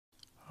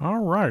All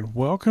right,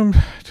 welcome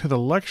to the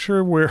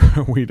lecture where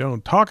we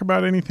don't talk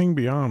about anything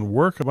beyond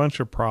work a bunch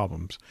of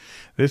problems.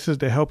 This is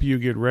to help you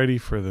get ready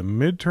for the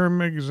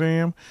midterm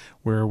exam,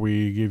 where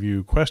we give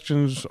you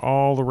questions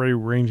all the way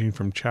ranging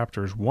from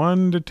chapters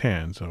 1 to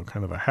 10, so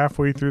kind of a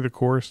halfway through the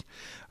course,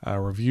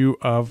 a review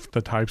of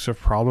the types of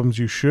problems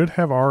you should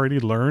have already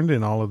learned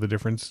in all of the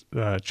different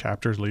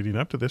chapters leading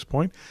up to this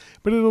point,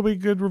 but it'll be a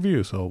good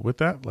review. So with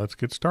that, let's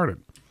get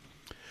started.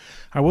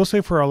 I will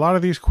say for a lot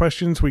of these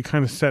questions, we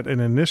kind of set an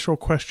initial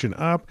question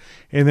up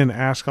and then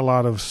ask a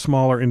lot of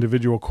smaller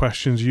individual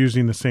questions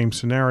using the same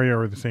scenario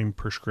or the same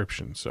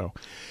prescription. So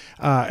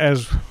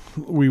as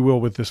we will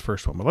with this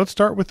first one. But let's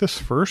start with this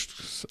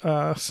first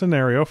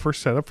scenario for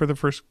setup for the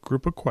first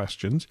group of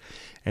questions.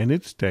 And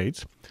it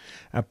states,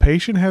 a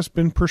patient has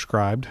been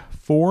prescribed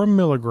 4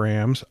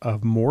 milligrams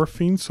of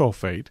morphine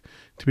sulfate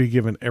to be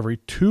given every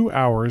 2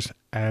 hours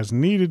as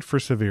needed for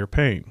severe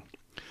pain.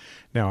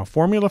 Now, a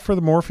formula for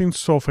the morphine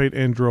sulfate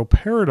and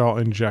droperidol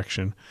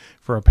injection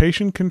for a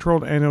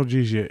patient-controlled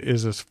analgesia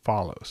is as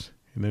follows.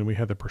 And then we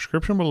have the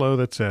prescription below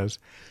that says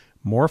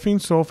morphine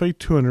sulfate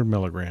 200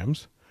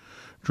 milligrams,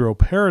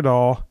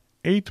 droperidol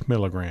 8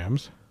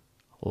 milligrams,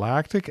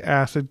 lactic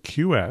acid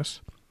QS,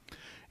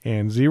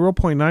 and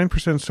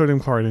 0.9% sodium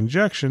chloride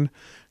injection,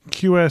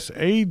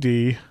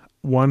 QSAD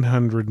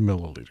 100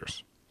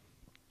 milliliters.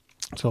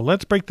 So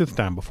let's break this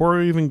down. Before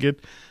we even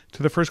get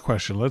to the first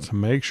question, let's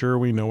make sure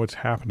we know what's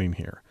happening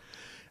here.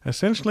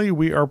 Essentially,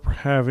 we are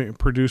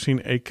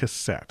producing a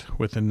cassette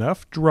with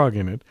enough drug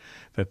in it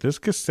that this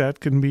cassette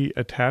can be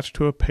attached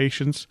to a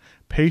patient's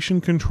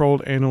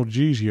patient-controlled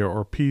analgesia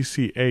or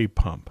PCA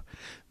pump.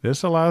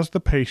 This allows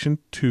the patient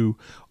to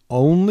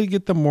only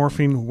get the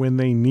morphine when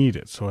they need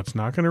it. So it's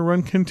not going to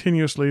run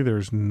continuously.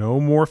 There's no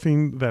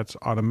morphine that's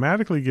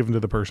automatically given to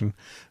the person.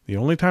 The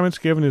only time it's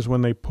given is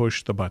when they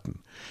push the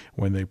button.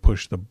 When they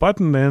push the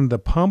button, then the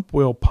pump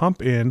will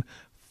pump in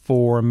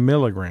 4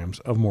 milligrams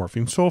of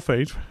morphine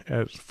sulfate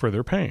for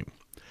their pain.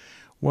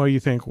 Well, you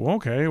think, well,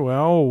 okay,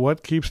 well,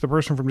 what keeps the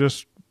person from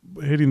just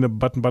hitting the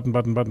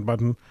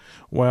button?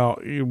 Well,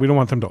 we don't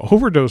want them to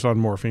overdose on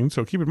morphine,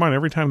 so keep in mind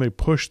every time they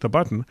push the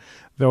button,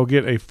 they'll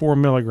get a 4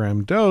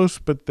 milligram dose,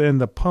 but then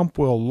the pump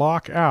will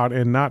lock out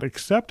and not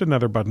accept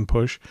another button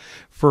push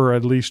for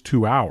at least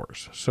 2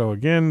 hours. So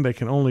again, they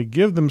can only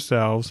give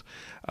themselves,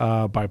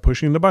 by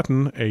pushing the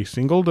button, a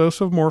single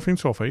dose of morphine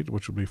sulfate,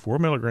 which would be 4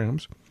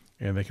 milligrams,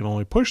 and they can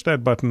only push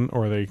that button,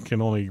 or they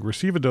can only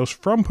receive a dose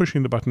from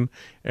pushing the button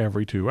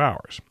every 2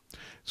 hours.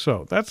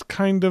 So that's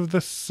kind of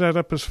the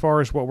setup as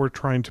far as what we're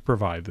trying to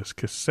provide. This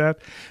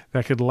cassette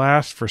that could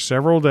last for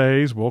several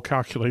days, we'll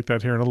calculate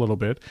that here in a little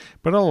bit,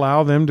 but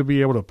allow them to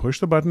be able to push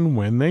the button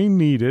when they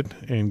need it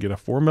and get a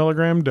 4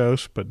 milligram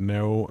dose, but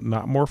no,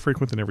 not more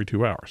frequent than every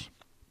 2 hours.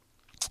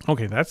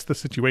 Okay, that's the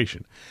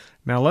situation.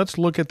 Now let's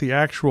look at the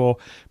actual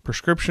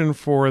prescription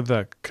for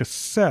the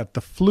cassette,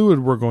 the fluid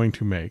we're going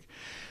to make.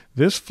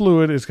 This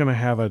fluid is going to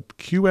have a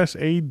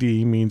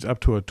QSAD, means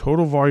up to a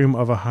total volume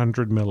of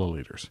 100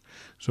 milliliters.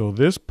 So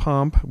this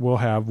pump will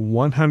have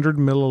 100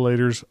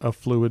 milliliters of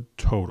fluid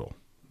total.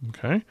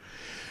 Okay.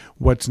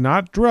 What's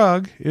not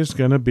drug is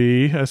going to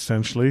be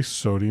essentially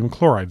sodium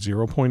chloride,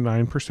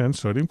 0.9%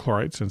 sodium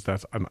chloride. Since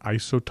that's an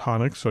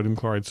isotonic sodium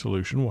chloride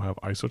solution, we'll have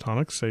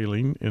isotonic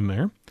saline in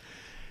there.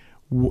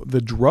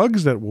 The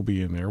drugs that will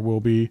be in there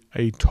will be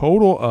a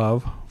total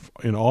of,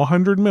 in all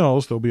 100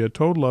 mils, there'll be a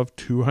total of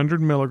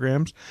 200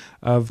 milligrams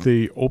of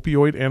the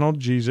opioid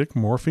analgesic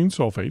morphine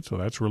sulfate. So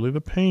that's really the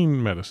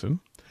pain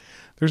medicine.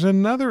 There's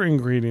another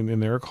ingredient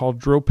in there called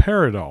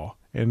droperidol,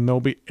 and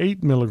there'll be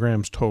 8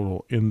 milligrams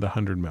total in the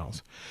 100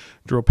 mils.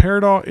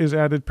 Droperidol is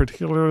added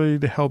particularly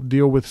to help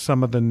deal with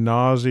some of the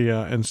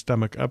nausea and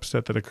stomach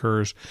upset that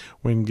occurs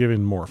when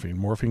given morphine.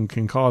 Morphine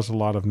can cause a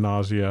lot of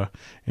nausea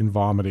and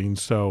vomiting,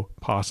 so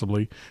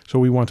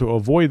we want to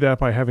avoid that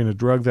by having a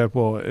drug that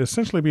will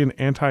essentially be an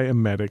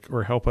antiemetic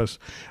or help us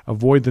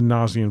avoid the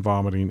nausea and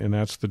vomiting, and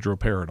that's the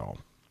droperidol.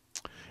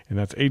 And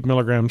that's 8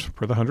 milligrams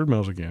per the 100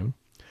 mils again.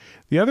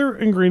 The other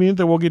ingredient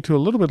that we'll get to a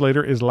little bit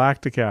later is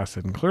lactic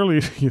acid. And clearly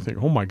you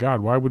think, oh my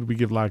God, why would we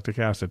give lactic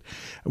acid?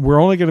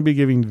 We're only going to be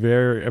giving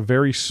a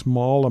very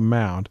small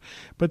amount,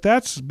 but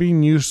that's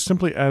being used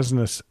simply as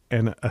an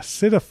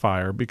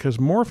acidifier because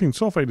morphine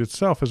sulfate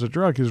itself as a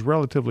drug is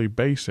relatively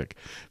basic.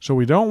 So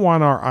we don't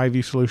want our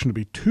IV solution to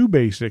be too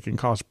basic and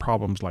cause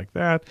problems like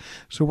that.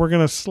 So we're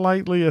going to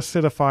slightly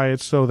acidify it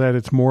so that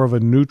it's more of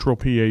a neutral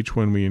pH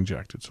when we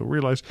inject it. So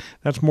realize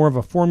that's more of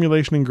a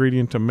formulation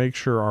ingredient to make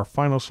sure our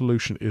final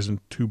solution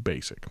isn't too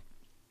basic.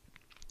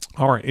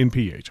 All right, in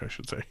pH, I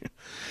should say.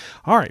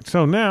 All right,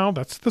 so now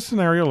that's the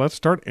scenario. Let's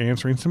start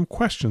answering some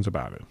questions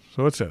about it.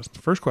 So it says, the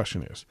first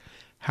question is,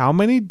 how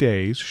many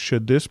days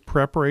should this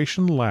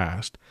preparation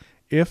last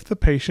if the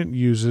patient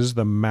uses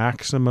the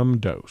maximum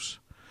dose?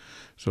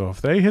 So if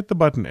they hit the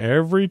button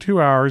every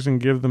 2 hours and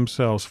give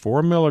themselves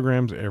 4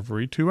 milligrams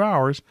every 2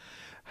 hours,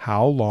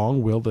 how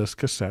long will this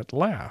cassette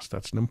last?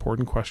 That's an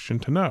important question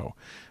to know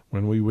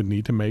when we would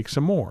need to make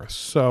some more.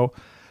 So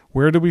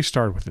where do we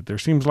start with it? There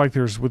seems like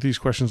there's, with these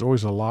questions,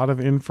 always a lot of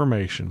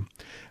information.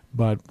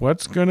 But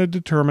what's going to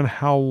determine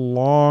how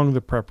long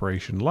the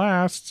preparation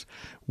lasts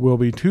will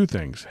be two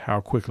things: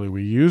 how quickly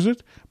we use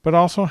it, but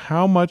also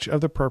how much of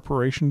the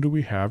preparation do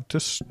we have to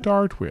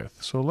start with.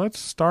 So let's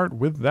start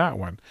with that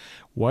one.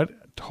 What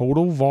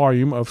total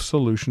volume of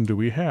solution do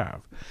we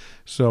have?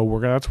 So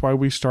that's why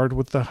we start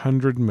with the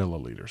 100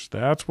 milliliters.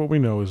 That's what we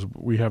know is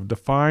we have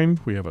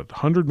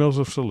 100 mils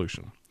of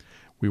solution.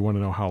 We want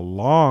to know how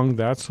long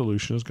that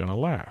solution is going to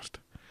last.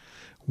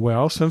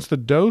 Well, since the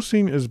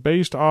dosing is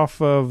based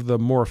off of the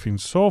morphine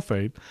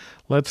sulfate,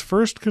 let's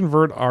first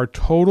convert our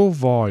total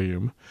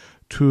volume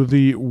to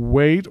the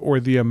weight or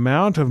the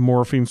amount of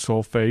morphine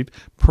sulfate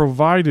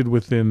provided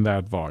within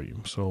that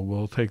volume. So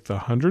we'll take the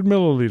 100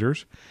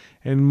 milliliters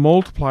and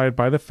multiply it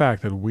by the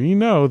fact that we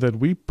know that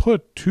we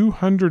put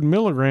 200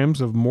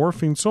 milligrams of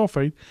morphine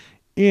sulfate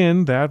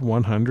in that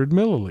 100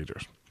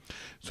 milliliters.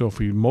 So if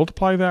we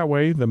multiply that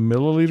way, the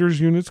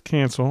milliliters units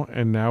cancel,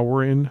 and now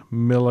we're in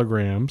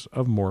milligrams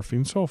of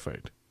morphine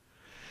sulfate.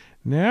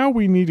 Now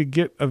we need to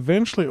get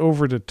eventually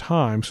over to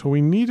time, so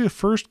we need to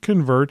first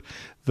convert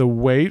the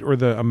weight or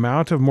the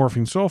amount of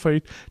morphine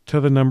sulfate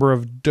to the number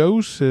of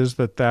doses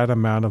that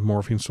amount of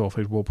morphine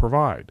sulfate will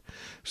provide.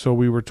 So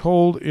we were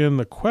told in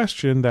the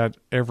question that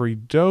every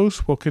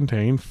dose will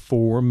contain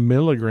 4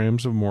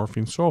 milligrams of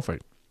morphine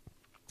sulfate.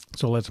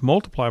 So let's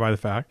multiply by the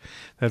fact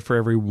that for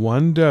every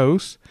 1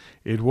 dose,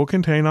 it will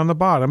contain on the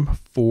bottom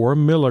 4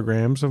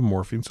 milligrams of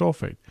morphine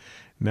sulfate.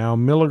 Now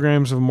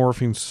milligrams of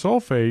morphine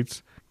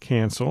sulfates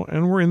cancel,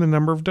 and we're in the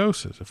number of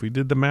doses. If we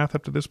did the math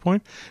up to this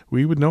point,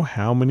 we would know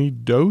how many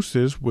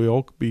doses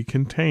will be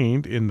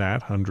contained in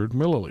that 100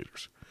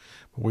 milliliters.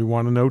 But we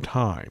want to know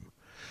time.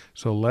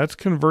 So let's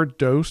convert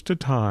dose to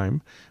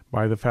time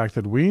by the fact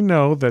that we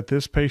know that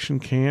this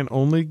patient can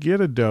only get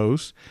a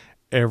dose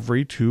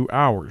every 2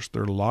 hours.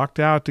 They're locked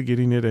out to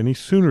getting it any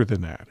sooner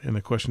than that. And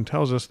the question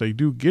tells us they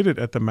do get it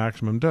at the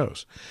maximum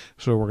dose.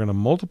 So we're going to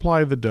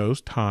multiply the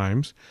dose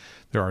times.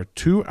 There are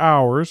 2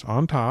 hours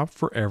on top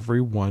for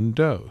every 1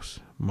 dose.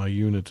 My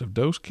units of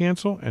dose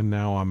cancel, and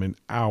now I'm in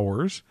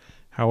hours.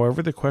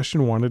 However, the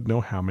question wanted to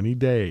know how many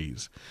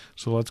days.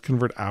 So let's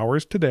convert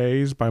hours to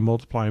days by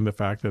multiplying the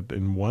fact that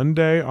in 1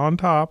 day on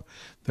top,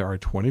 there are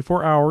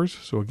 24 hours.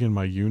 So again,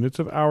 my units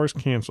of hours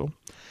cancel.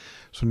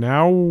 So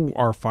now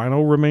our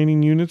final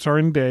remaining units are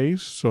in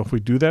days. So if we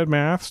do that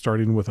math,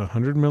 starting with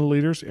 100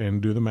 milliliters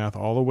and do the math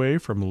all the way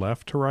from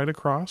left to right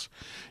across,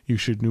 you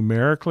should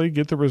numerically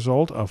get the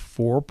result of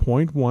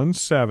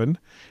 4.17.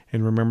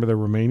 And remember, the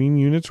remaining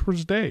units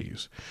was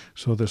days.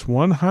 So this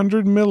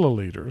 100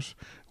 milliliters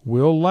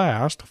will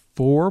last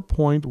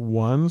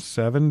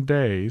 4.17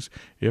 days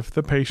if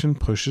the patient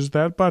pushes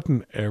that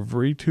button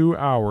every 2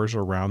 hours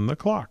around the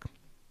clock.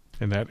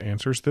 And that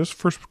answers this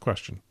first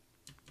question.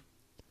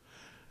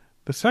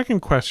 The second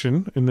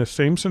question in the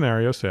same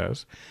scenario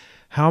says,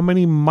 how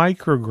many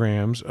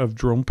micrograms of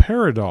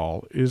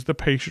droperidol is the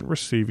patient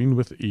receiving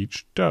with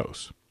each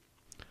dose?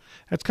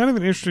 That's kind of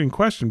an interesting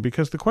question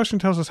because the question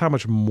tells us how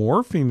much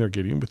morphine they're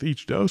getting with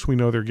each dose. We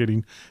know they're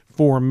getting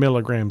 4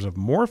 milligrams of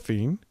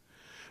morphine,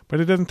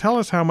 but it doesn't tell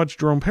us how much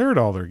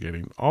droperidol they're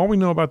getting. All we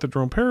know about the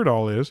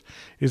droperidol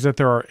is that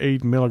there are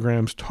 8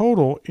 milligrams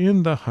total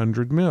in the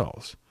 100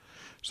 mils.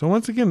 So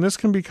once again, this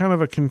can be kind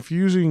of a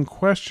confusing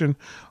question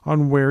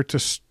on where to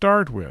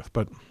start with.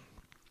 But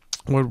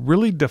what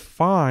really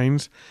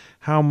defines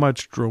how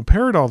much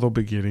droperidol they'll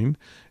be getting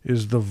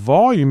is the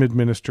volume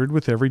administered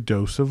with every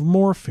dose of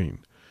morphine.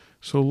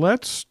 So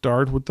let's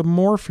start with the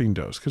morphine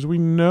dose because we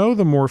know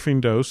the morphine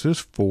dose is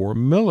 4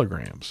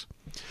 milligrams.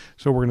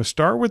 So we're going to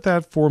start with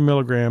that 4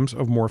 milligrams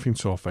of morphine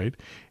sulfate,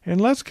 and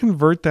let's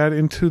convert that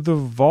into the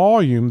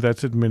volume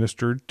that's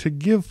administered to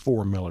give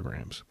 4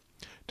 milligrams.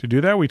 To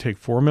do that, we take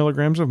 4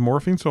 milligrams of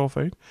morphine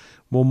sulfate.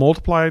 We'll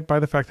multiply it by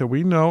the fact that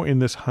we know in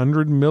this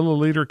 100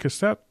 milliliter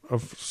cassette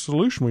of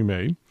solution we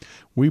made,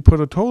 we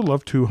put a total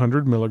of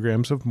 200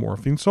 milligrams of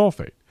morphine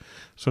sulfate.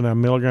 So now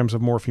milligrams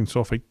of morphine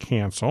sulfate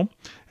cancel,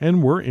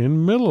 and we're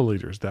in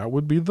milliliters. That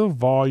would be the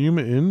volume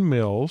in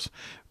mils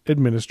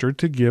administered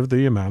to give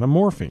the amount of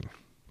morphine.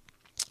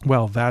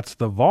 Well, that's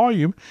the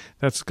volume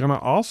that's going to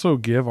also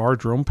give our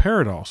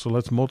droperidol. So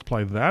let's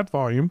multiply that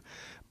volume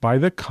by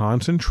the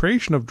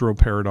concentration of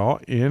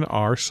droperidol in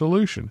our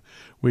solution,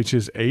 which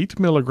is 8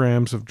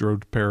 milligrams of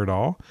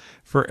droperidol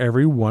for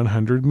every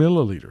 100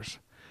 milliliters.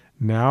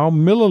 Now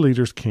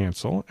milliliters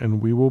cancel,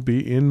 and we will be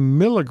in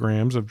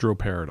milligrams of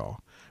droperidol.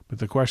 But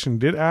the question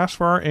did ask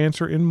for our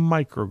answer in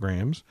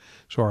micrograms,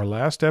 so our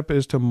last step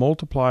is to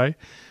multiply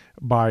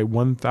by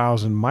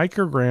 1,000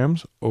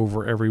 micrograms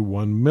over every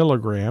 1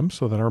 milligram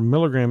so that our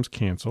milligrams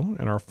cancel,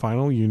 and our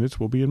final units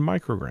will be in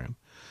microgram.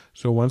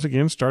 So once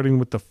again, starting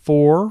with the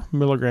 4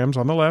 milligrams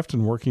on the left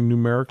and working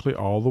numerically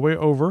all the way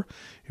over,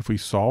 if we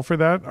solve for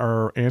that,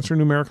 our answer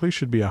numerically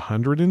should be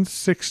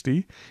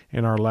 160,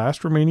 and our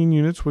last remaining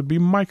units would be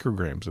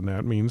micrograms, and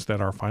that means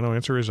that our final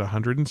answer is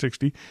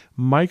 160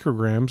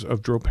 micrograms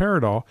of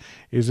droperidol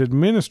is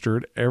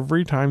administered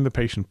every time the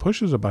patient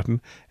pushes a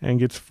button and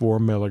gets 4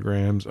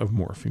 milligrams of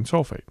morphine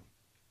sulfate.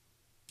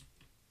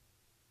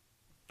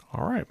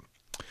 All right.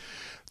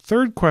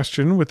 Third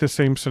question with the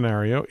same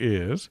scenario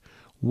is,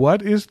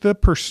 what is the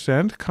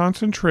percent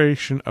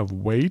concentration of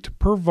weight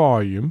per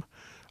volume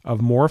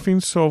of morphine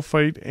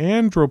sulfate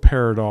and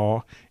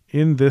droperidol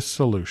in this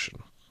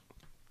solution?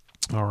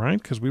 All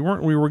right, because we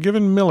were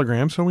given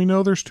milligrams, so we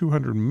know there's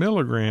 200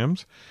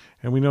 milligrams,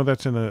 and we know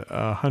that's in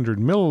 100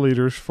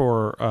 milliliters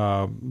for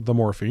the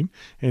morphine,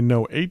 and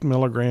no 8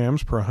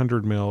 milligrams per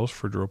 100 mils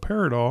for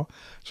droperidol.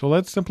 So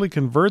let's simply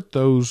convert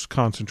those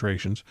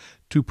concentrations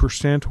to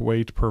percent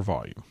weight per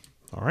volume.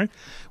 All right,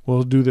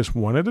 we'll do this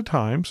one at a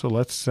time. So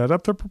let's set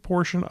up the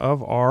proportion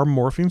of our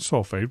morphine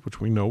sulfate, which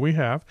we know we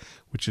have,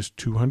 which is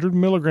 200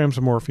 milligrams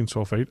of morphine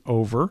sulfate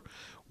over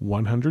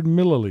 100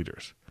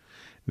 milliliters.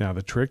 Now,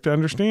 the trick to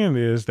understand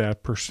is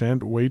that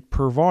percent weight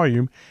per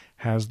volume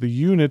has the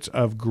units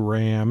of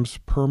grams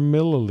per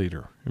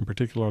milliliter. And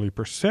particularly,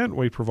 percent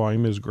weight per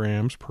volume is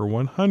grams per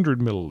 100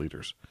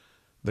 milliliters.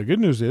 The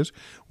good news is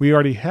we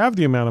already have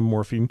the amount of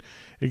morphine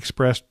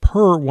expressed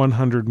per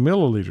 100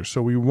 milliliters,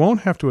 so we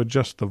won't have to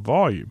adjust the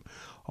volume.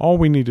 All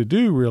we need to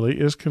do really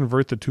is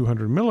convert the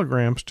 200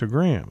 milligrams to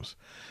grams.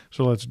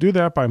 So let's do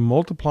that by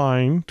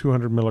multiplying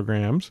 200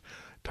 milligrams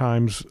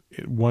times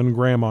 1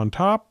 gram on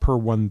top per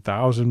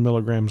 1,000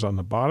 milligrams on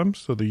the bottom,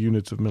 so the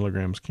units of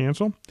milligrams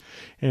cancel.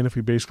 And if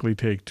we basically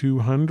take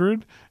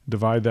 200,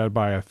 divide that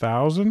by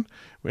 1,000,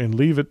 and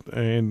leave it,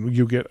 and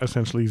you get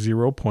essentially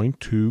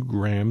 0.2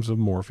 grams of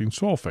morphine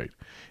sulfate.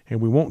 And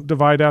we won't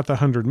divide out the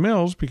 100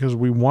 mils because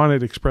we want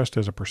it expressed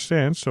as a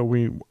percent, so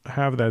we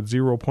have that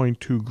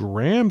 0.2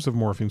 grams of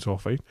morphine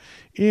sulfate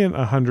in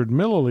 100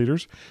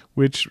 milliliters,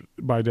 which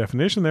by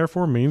definition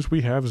therefore means we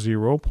have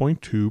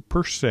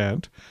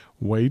 0.2%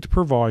 weight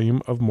per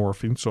volume of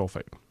morphine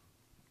sulfate.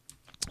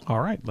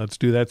 All right, let's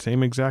do that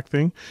same exact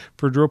thing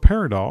for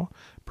droperidol.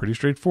 Pretty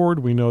straightforward.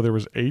 We know there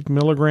was 8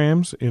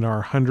 milligrams in our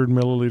 100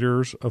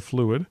 milliliters of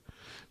fluid.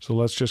 So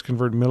let's just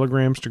convert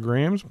milligrams to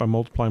grams by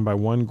multiplying by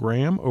 1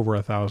 gram over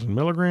 1,000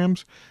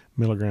 milligrams.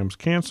 Milligrams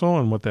cancel,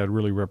 and what that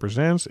really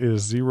represents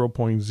is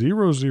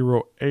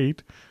 0.008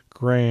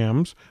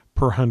 grams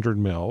per 100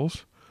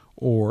 mils,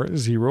 or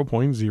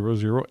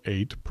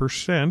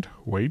 0.008%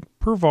 weight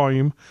per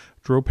volume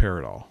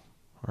droperidol.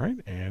 All right,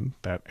 and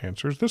that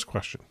answers this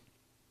question.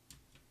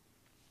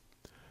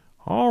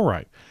 All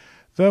right,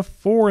 the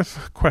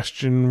fourth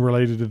question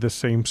related to this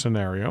same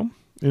scenario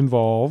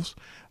involves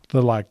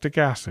the lactic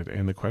acid,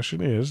 and the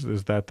question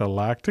is that the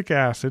lactic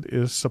acid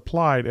is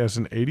supplied as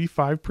an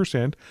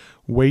 85%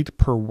 weight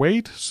per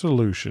weight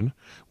solution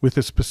with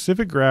a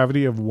specific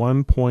gravity of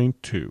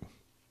 1.2.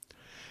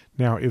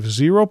 Now, if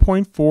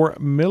 0.4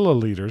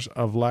 milliliters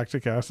of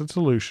lactic acid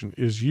solution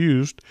is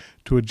used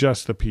to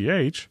adjust the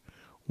pH,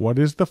 what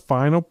is the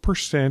final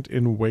percent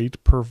in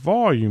weight per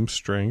volume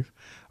strength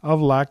of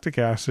lactic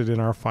acid in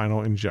our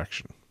final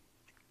injection?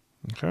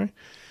 Okay,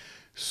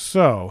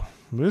 so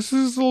this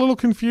is a little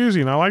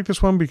confusing. I like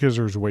this one because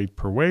there's weight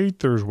per weight,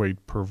 there's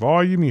weight per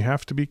volume. You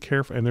have to be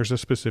careful, and there's a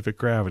specific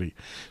gravity.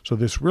 So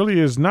this really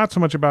is not so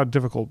much about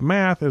difficult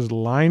math as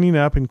lining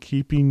up and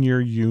keeping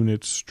your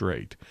units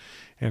straight.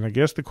 And I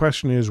guess the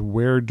question is,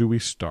 where do we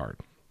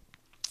start?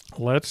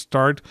 Let's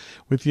start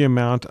with the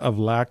amount of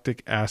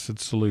lactic acid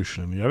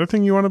solution. The other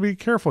thing you want to be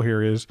careful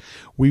here is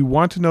we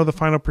want to know the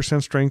final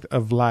percent strength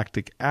of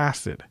lactic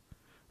acid.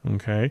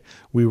 Okay,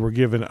 we were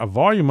given a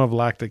volume of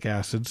lactic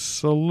acid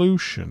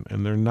solution,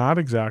 and they're not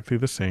exactly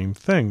the same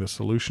thing. The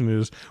solution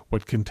is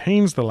what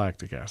contains the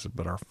lactic acid,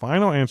 but our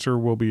final answer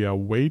will be a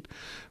weight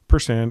per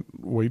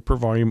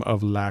volume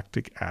of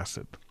lactic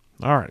acid.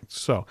 All right,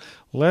 so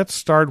let's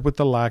start with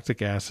the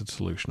lactic acid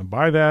solution. And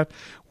by that,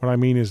 what I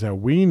mean is that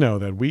we know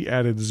that we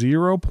added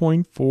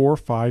 0.45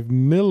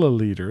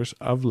 milliliters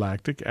of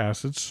lactic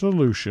acid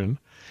solution,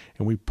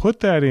 and we put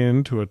that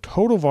into a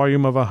total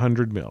volume of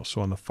 100 mils. So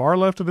on the far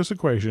left of this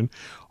equation,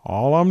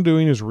 all I'm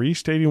doing is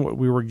restating what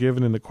we were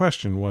given in the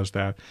question, was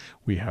that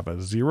we have a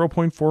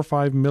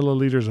 0.45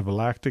 milliliters of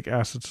lactic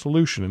acid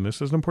solution, and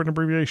this is an important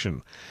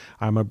abbreviation.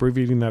 I'm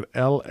abbreviating that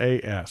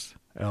LAS.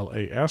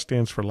 LAS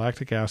stands for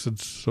lactic acid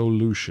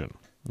solution.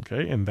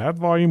 Okay, and that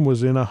volume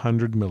was in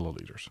 100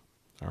 milliliters.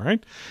 All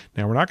right,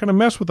 now we're not going to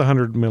mess with the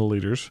 100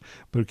 milliliters,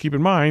 but keep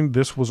in mind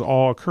this was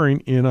all occurring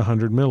in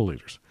 100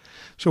 milliliters.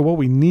 So what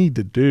we need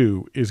to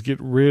do is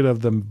get rid of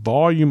the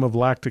volume of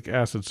lactic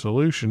acid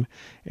solution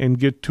and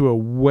get to a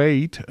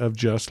weight of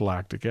just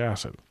lactic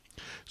acid.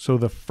 So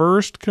the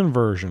first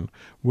conversion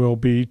will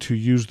be to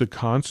use the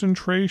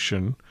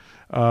concentration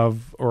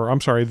of,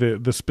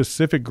 the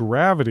specific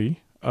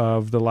gravity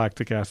of the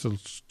lactic acid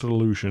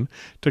solution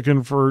to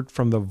convert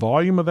from the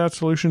volume of that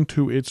solution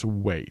to its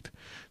weight.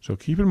 So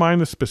keep in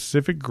mind the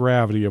specific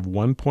gravity of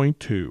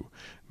 1.2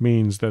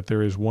 means that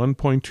there is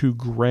 1.2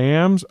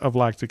 grams of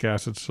lactic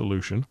acid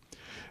solution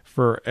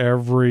for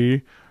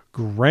every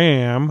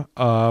gram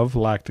of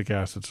lactic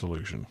acid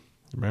solution.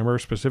 Remember,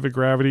 specific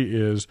gravity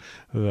is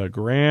the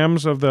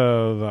grams of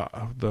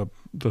the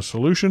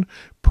solution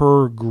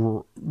per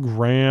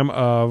gram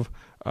of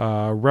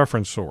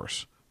reference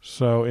source.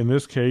 So in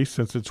this case,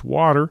 since it's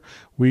water,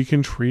 we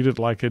can treat it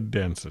like a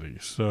density.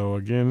 So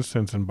again,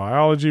 since in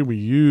biology we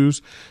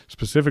use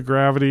specific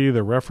gravity,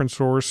 the reference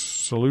source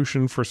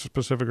solution for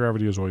specific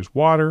gravity is always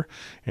water,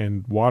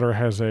 and water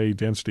has a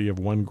density of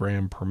 1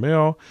 gram per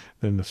mil,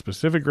 then the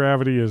specific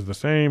gravity is the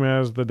same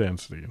as the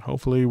density. And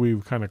hopefully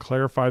we've kind of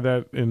clarified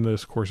that in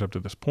this course up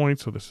to this point,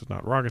 so this is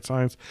not rocket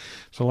science.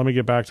 So let me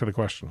get back to the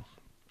question.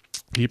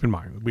 Keep in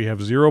mind, we have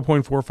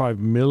 0.45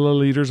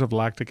 milliliters of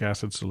lactic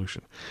acid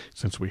solution.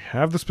 Since we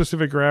have the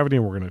specific gravity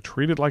and we're going to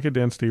treat it like a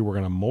density, we're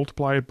going to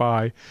multiply it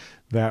by,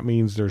 that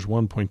means there's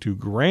 1.2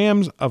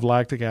 grams of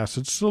lactic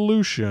acid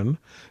solution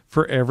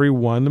for every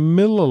 1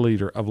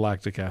 milliliter of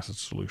lactic acid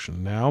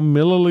solution. Now,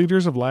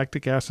 milliliters of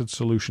lactic acid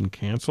solution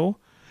cancel,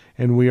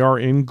 and we are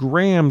in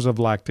grams of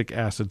lactic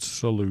acid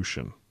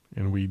solution.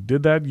 And we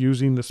did that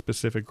using the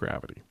specific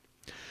gravity.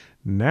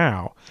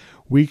 Now,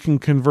 we can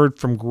convert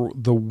from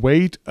the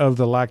weight of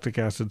the lactic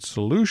acid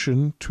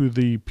solution to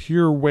the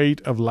pure weight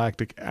of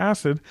lactic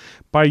acid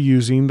by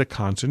using the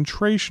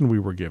concentration we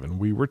were given.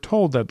 We were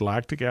told that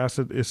lactic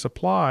acid is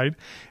supplied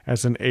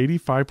as an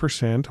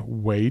 85%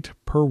 weight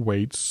per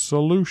weight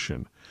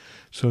solution.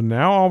 So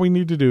now all we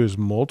need to do is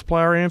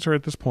multiply our answer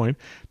at this point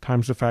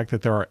times the fact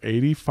that there are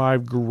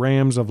 85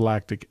 grams of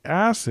lactic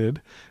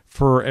acid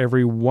for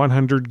every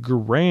 100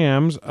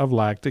 grams of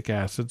lactic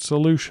acid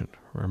solution.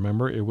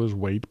 Remember, it was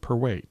weight per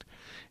weight.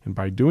 And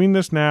by doing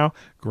this now,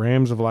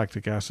 grams of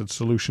lactic acid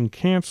solution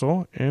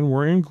cancel, and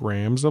we're in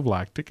grams of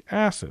lactic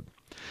acid.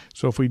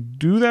 So if we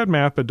do that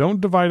math, but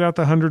don't divide out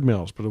the 100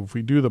 mils, but if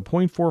we do the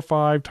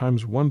 0.45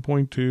 times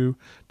 1.2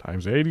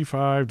 times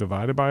 85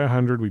 divided by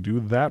 100, we do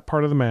that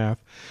part of the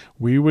math,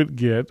 we would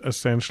get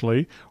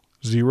essentially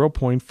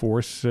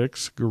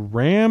 0.46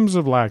 grams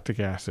of lactic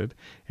acid.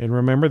 And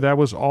remember, that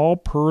was all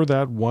per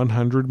that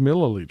 100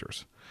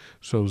 milliliters.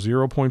 So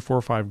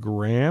 0.45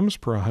 grams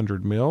per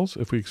 100 mils,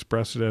 if we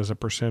express it as a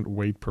percent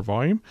weight per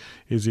volume,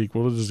 is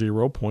equal to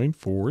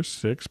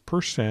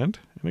 0.46%, and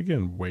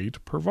again,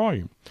 weight per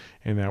volume.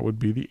 And that would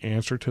be the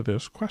answer to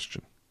this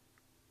question.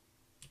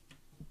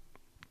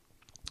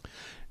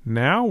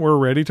 Now we're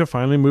ready to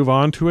finally move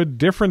on to a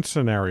different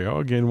scenario.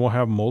 Again, we'll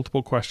have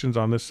multiple questions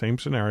on this same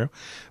scenario,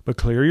 but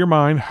clear your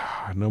mind.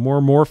 No more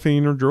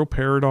morphine or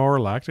droperidol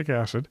or lactic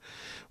acid.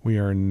 We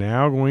are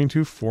now going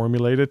to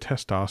formulate a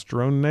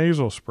testosterone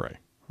nasal spray.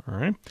 All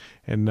right.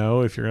 And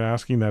no, if you're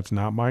asking, that's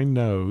not my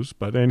nose,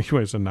 but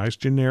anyways, a nice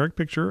generic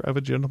picture of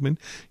a gentleman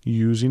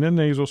using a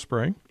nasal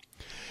spray.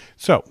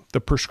 So the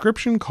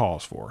prescription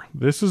calls for,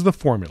 this is the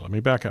formula. Let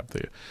me back up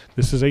there.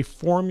 This is a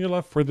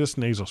formula for this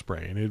nasal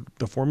spray. And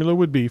the formula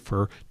would be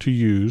to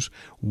use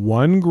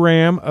 1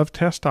 gram of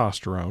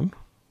testosterone.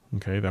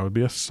 Okay, that would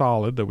be a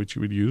solid that which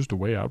you would use to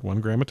weigh out 1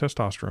 gram of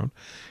testosterone.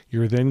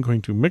 You're then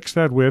going to mix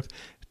that with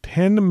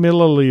 10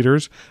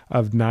 milliliters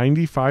of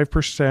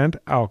 95%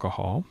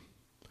 alcohol.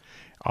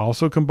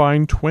 Also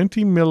combine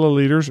 20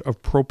 milliliters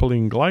of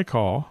propylene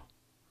glycol,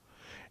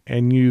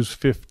 and use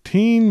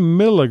 15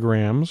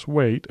 milligrams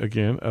weight,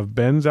 again, of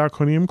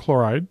benzalkonium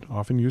chloride,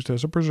 often used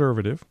as a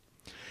preservative.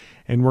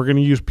 And we're going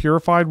to use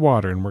purified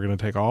water, and we're going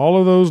to take all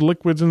of those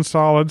liquids and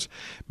solids,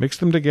 mix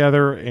them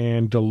together,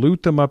 and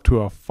dilute them up to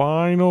a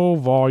final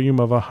volume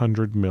of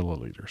 100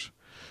 milliliters.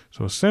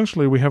 So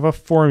essentially, we have a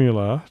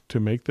formula to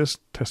make this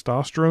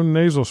testosterone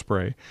nasal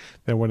spray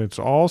that when it's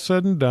all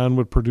said and done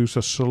would produce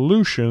a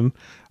solution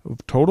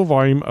of total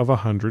volume of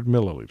 100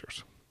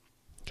 milliliters.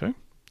 Okay?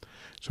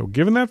 So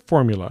given that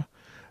formula,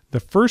 the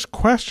first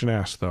question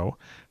asks, though,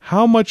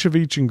 how much of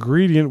each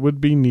ingredient would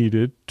be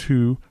needed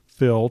to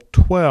fill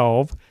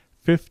 12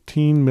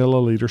 15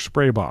 milliliter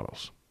spray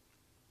bottles?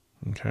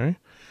 Okay,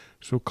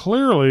 so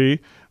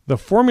clearly the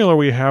formula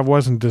we have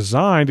wasn't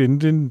designed and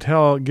didn't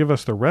give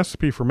us the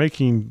recipe for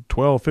making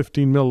 12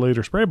 15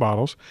 milliliter spray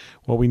bottles.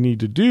 What we need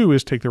to do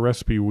is take the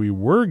recipe we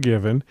were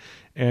given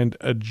and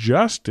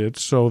adjust it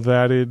so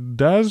that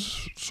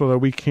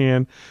we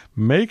can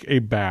make a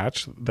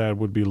batch that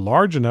would be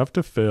large enough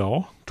to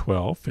fill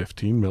 12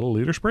 15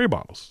 milliliter spray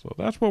bottles. So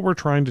that's what we're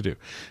trying to do.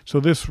 So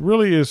this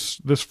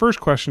first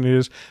question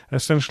is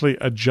essentially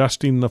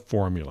adjusting the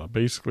formula,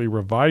 basically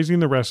revising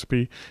the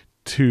recipe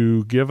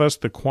to give us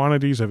the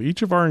quantities of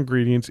each of our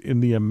ingredients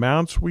in the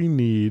amounts we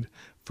need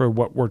for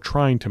what we're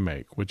trying to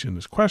make, which in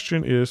this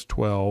question is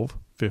 12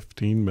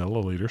 15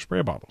 milliliter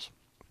spray bottles.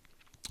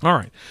 All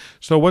right,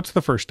 so what's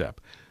the first step?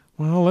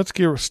 Well, let's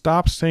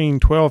stop saying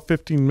 12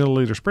 15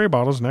 milliliter spray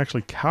bottles and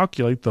actually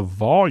calculate the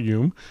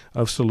volume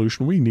of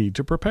solution we need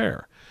to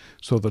prepare.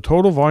 So the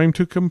total volume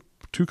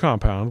to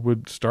compound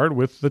would start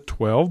with the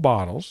 12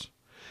 bottles,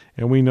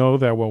 and we know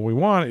that what we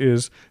want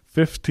is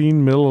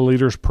 15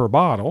 milliliters per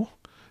bottle.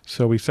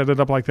 So we set it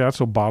up like that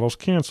so bottles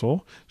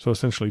cancel. So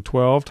essentially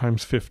 12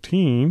 times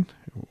 15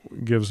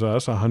 gives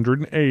us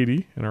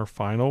 180, and our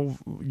final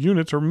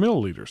units are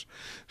milliliters.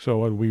 So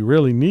what we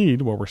really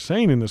need, what we're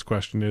saying in this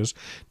question is,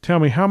 tell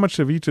me how much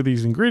of each of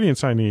these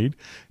ingredients I need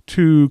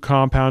to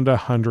compound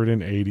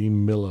 180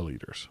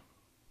 milliliters.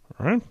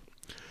 All right.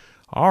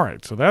 All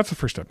right, so that's the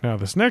first step. Now,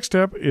 this next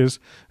step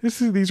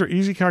these are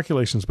easy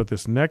calculations, but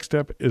this next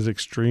step is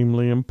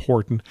extremely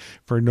important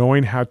for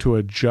knowing how to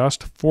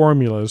adjust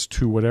formulas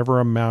to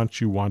whatever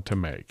amount you want to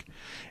make.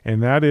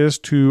 And that is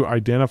to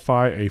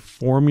identify a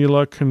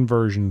formula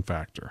conversion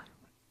factor.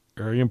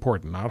 Very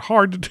important. Not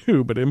hard to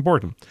do, but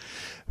important.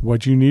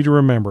 What you need to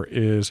remember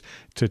is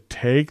to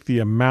take the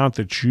amount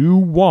that you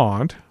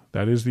want,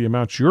 that is the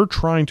amount you're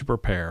trying to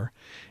prepare,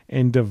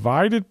 and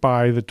divide it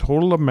by the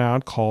total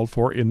amount called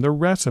for in the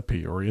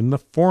recipe or in the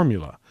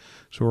formula.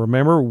 So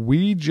remember,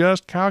 we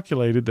just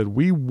calculated that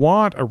we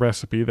want a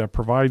recipe that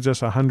provides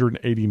us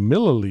 180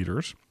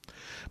 milliliters,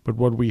 but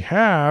what we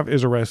have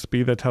is a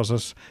recipe that tells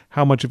us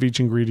how much of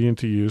each ingredient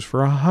to use for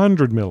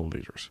 100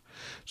 milliliters.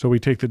 So we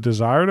take the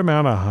desired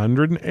amount,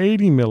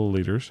 180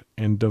 milliliters,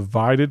 and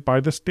divide it by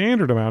the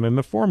standard amount in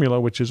the formula,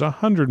 which is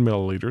 100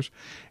 milliliters,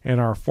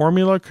 and our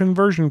formula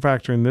conversion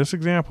factor in this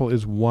example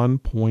is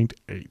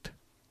 1.8.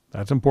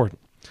 That's important,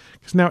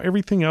 because now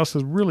everything else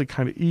is really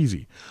kind of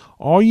easy.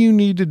 All you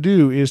need to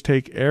do is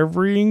take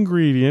every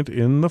ingredient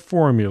in the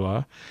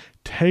formula,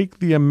 take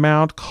the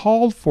amount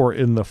called for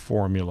in the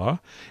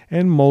formula,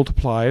 and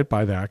multiply it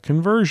by that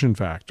conversion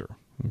factor.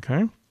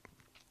 Okay?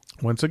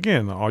 Once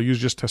again, I'll use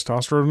just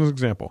testosterone as an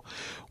example.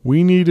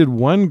 We needed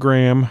 1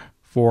 gram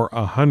for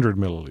 100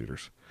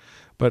 milliliters,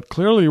 but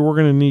clearly we're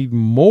going to need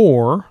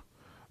more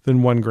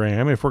than 1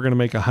 gram if we're going to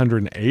make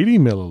 180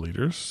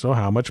 milliliters. So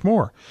how much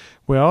more?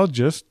 Well,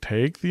 just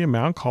take the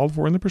amount called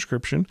for in the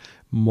prescription,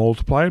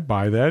 multiply it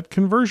by that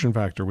conversion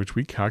factor, which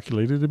we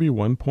calculated to be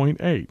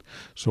 1.8.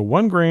 So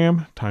 1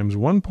 gram times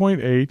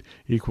 1.8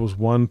 equals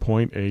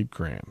 1.8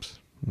 grams.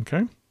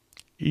 Okay?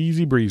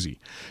 Easy breezy.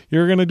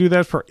 You're going to do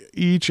that for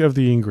each of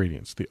the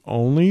ingredients. The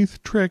only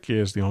trick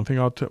is, the only thing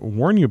I'll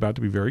warn you about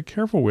to be very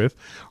careful with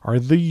are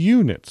the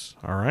units.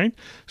 All right.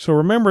 So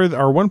remember,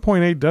 our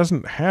 1.8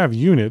 doesn't have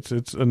units.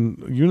 It's a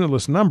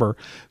unitless number.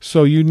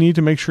 So you need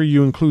to make sure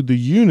you include the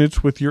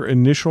units with your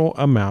initial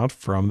amount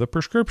from the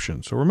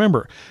prescription. So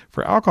remember,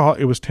 for alcohol,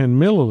 it was 10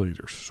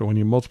 milliliters. So when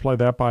you multiply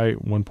that by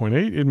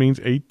 1.8, it means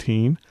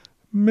 18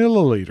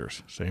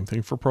 milliliters. Same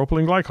thing for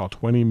propylene glycol.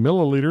 20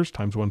 milliliters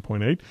times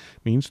 1.8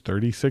 means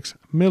 36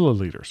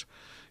 milliliters.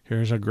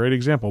 Here's a great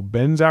example.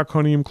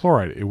 Benzalkonium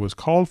chloride. It was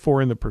called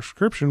for in the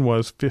prescription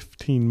was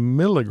 15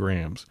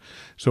 milligrams.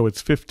 So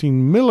it's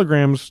 15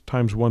 milligrams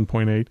times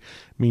 1.8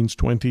 means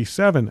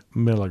 27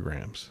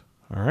 milligrams.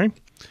 All right.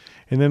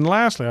 And then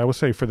lastly, I would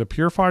say for the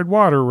purified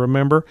water,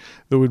 remember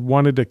that we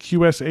wanted a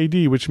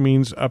QSAD, which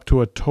means up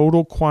to a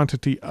total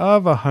quantity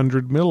of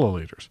 100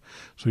 milliliters.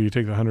 So you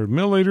take the 100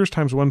 milliliters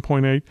times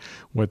 1.8.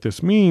 What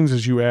this means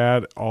is you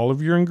add all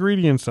of your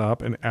ingredients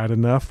up and add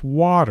enough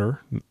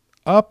water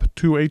up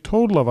to a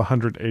total of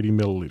 180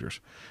 milliliters.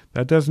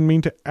 That doesn't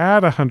mean to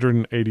add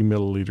 180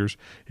 milliliters.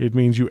 It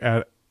means you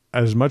add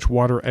as much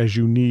water as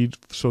you need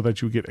so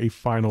that you get a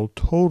final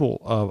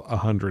total of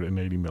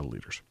 180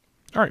 milliliters.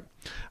 All right,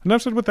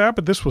 enough said with that,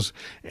 but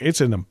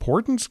it's an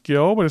important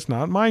skill, but it's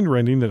not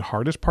mind-rending. The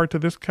hardest part to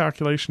this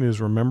calculation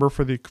is, remember,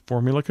 for the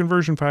formula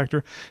conversion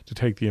factor, to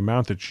take the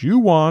amount that you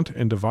want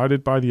and divide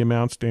it by the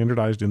amount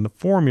standardized in the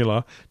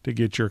formula to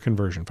get your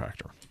conversion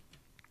factor.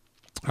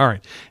 All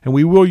right, and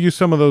we will use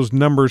some of those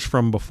numbers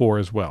from before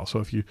as well. So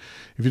if you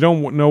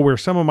don't know where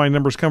some of my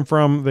numbers come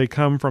from, they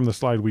come from the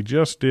slide we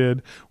just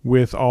did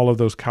with all of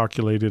those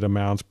calculated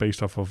amounts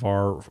based off of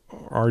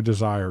our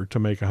desire to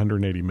make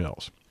 180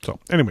 mils. So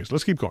anyways,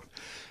 let's keep going.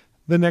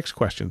 The next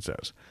question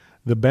says,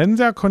 the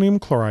benzalkonium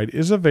chloride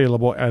is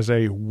available as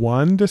a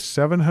 1 to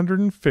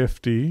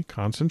 750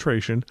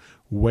 concentration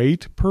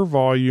weight per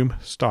volume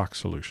stock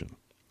solution.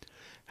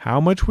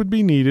 How much would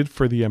be needed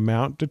for the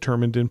amount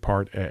determined in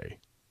Part A?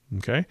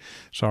 Okay,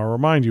 so I'll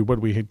remind you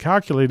what we had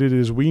calculated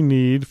is we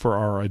need for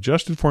our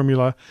adjusted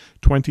formula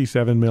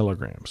 27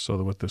 milligrams. So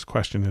what this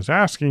question is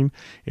asking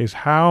is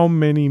how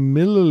many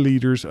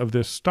milliliters of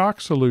this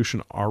stock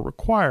solution are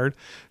required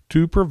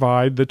to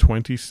provide the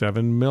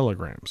 27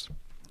 milligrams.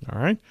 All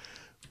right,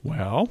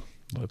 well,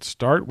 let's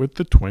start with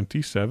the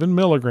 27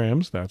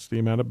 milligrams. That's the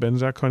amount of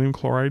benzalkonium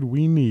chloride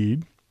we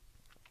need.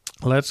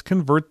 Let's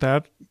convert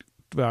that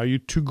value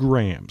to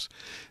grams.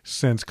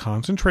 Since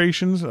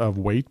concentrations of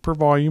weight per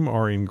volume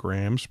are in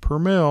grams per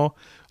mil,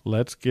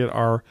 let's get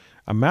our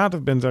amount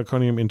of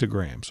benzalkonium into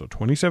grams. So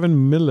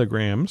 27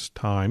 milligrams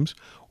times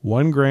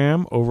 1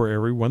 gram over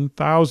every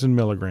 1,000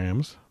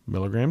 milligrams.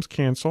 Milligrams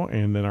cancel,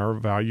 and then our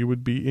value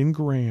would be in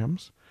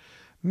grams.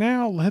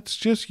 Now let's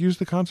just use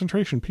the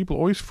concentration. People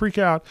always freak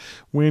out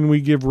when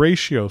we give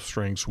ratio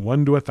strengths,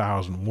 1 to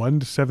 1,000, 1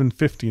 to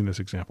 750 in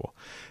this example.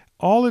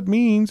 All it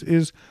means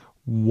is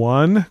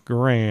 1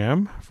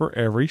 gram for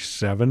every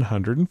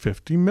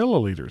 750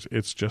 milliliters.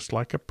 It's just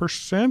like a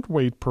percent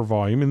weight per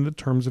volume in the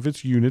terms of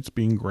its units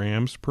being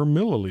grams per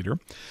milliliter.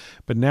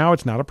 But now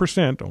it's not a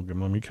percent. Don't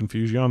let me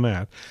confuse you on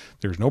that.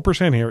 There's no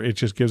percent here. It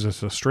just gives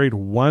us a straight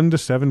 1 to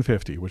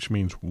 750, which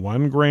means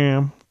 1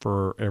 gram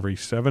for every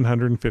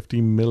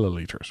 750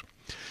 milliliters.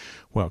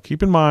 Well,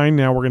 keep in mind,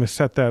 now we're going to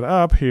set that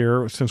up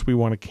here. Since we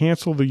want to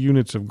cancel the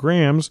units of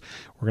grams,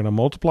 we're going to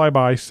multiply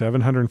by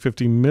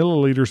 750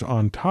 milliliters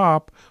on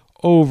top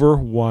over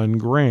 1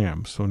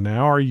 gram. So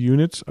now our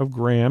units of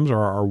grams, or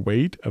our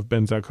weight of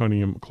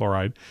benzalkonium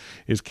chloride,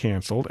 is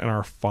canceled, and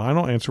our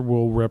final answer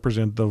will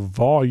represent the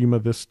volume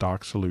of this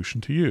stock solution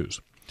to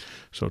use.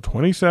 So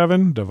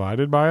 27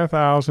 divided by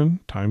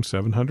 1,000 times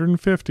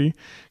 750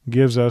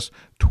 gives us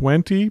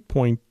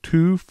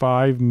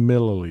 20.25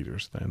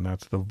 milliliters. Then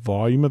that's the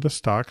volume of the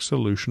stock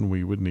solution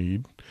we would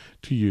need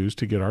to use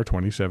to get our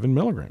 27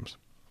 milligrams.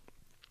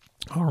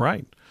 All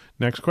right.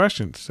 Next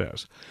question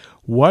says,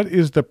 what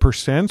is the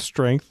percent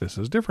strength, this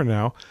is different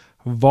now,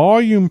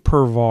 volume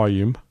per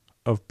volume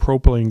of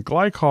propylene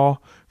glycol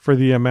for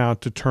the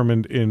amount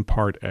determined in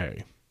Part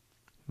A?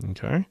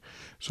 Okay,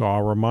 so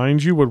I'll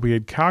remind you what we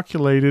had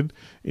calculated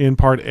in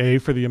Part A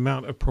for the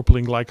amount of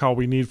propylene glycol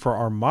we need for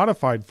our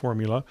modified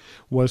formula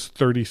was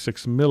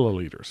 36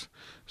 milliliters.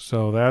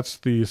 So that's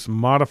the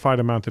modified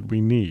amount that we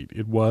need.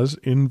 It was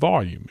in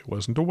volume. It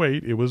wasn't a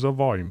weight. It was a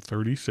volume,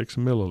 36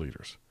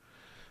 milliliters.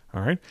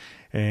 All right,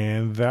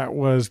 and that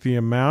was the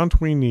amount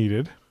we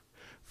needed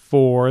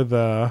for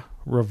the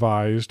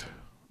revised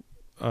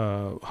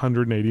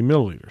 180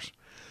 milliliters.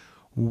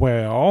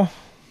 Well,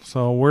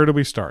 so where do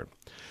we start?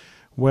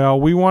 Well,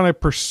 we want a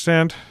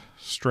percent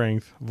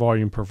strength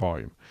volume per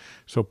volume.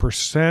 So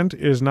percent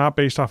is not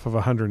based off of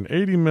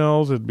 180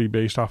 mils. It'd be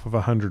based off of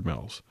 100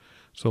 mils.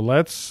 So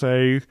let's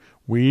say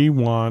we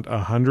want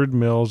 100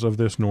 mils of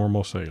this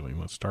normal saline.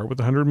 Let's start with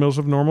 100 mils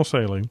of normal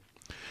saline.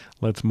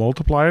 Let's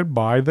multiply it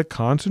by the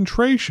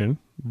concentration,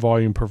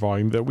 volume per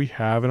volume, that we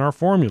have in our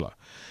formula.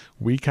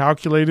 We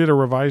calculated a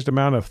revised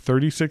amount of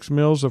 36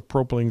 mils of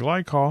propylene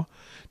glycol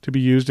to be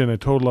used in a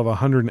total of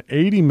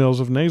 180 mils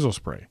of nasal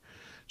spray.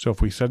 So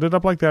if we set it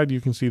up like that,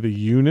 you can see the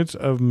units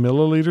of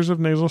milliliters of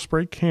nasal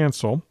spray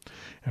cancel,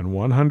 and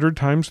 100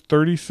 times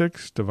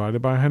 36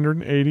 divided by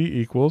 180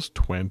 equals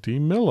 20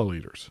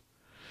 milliliters.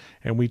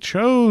 And we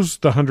chose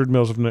the 100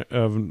 mils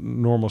of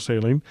normal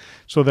saline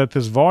so that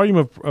this volume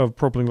of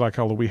propylene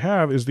glycol that we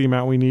have is the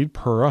amount we need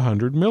per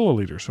 100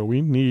 milliliters. So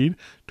we need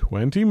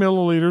 20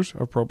 milliliters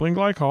of propylene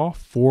glycol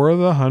for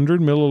the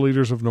 100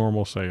 milliliters of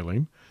normal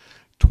saline.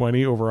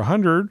 20 over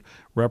 100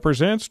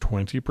 represents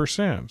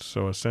 20%.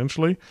 So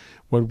essentially,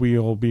 what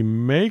we'll be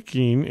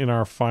making in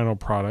our final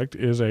product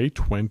is a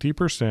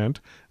 20%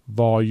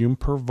 volume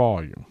per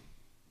volume.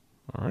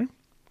 All right.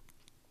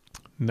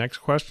 Next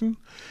question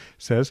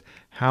says,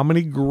 how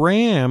many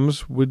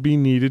grams would be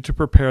needed to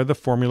prepare the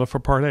formula for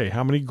Part A?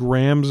 How many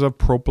grams of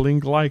propylene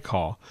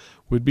glycol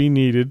would be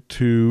needed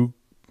to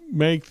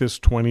make this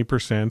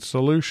 20%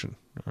 solution?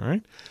 All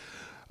right.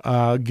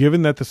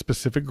 Given that the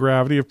specific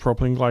gravity of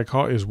propylene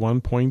glycol is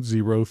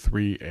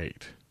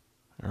 1.038.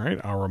 All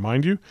right, I'll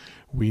remind you,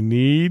 we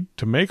need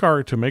to make our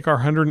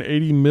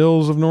 180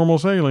 mils of normal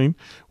saline,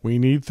 we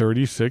need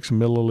 36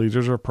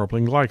 milliliters of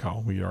propylene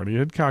glycol. We already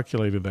had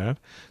calculated that.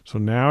 So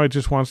now it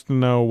just wants to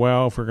know,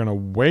 well, if we're going to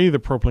weigh the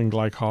propylene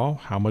glycol,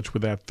 how much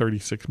would that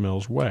 36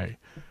 mils weigh?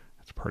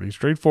 It's pretty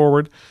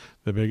straightforward.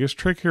 The biggest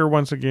trick here,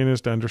 once again, is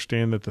to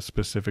understand that the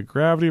specific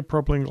gravity of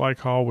propylene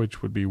glycol,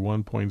 which would be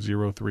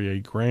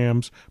 1.038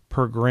 grams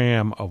per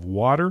gram of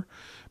water,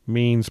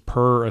 means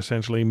per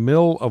essentially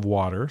mil of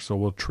water. So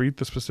we'll treat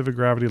the specific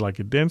gravity like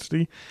a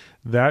density.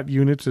 That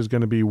unit is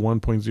going to be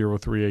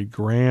 1.038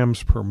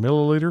 grams per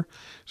milliliter.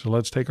 So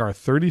let's take our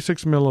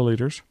 36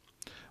 milliliters,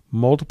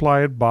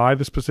 multiply it by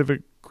the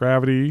specific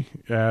gravity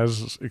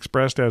as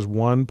expressed as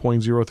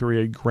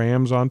 1.038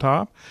 grams on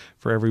top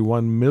for every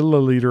 1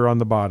 milliliter on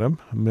the bottom.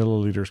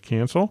 Milliliters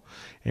cancel.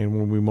 And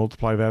when we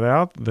multiply that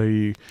out,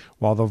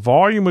 while the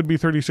volume would be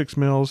 36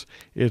 mils,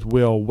 it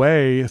will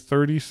weigh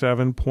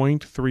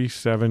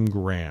 37.37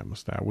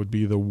 grams. That would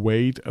be the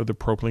weight of the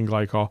propylene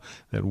glycol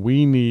that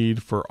we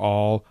need for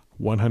all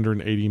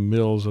 180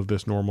 mils of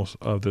this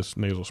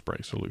nasal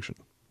spray solution.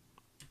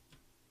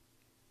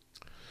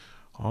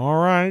 All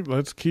right,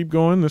 let's keep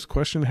going. This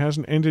question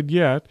hasn't ended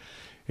yet.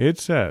 It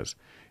says,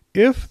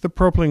 if the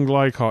propylene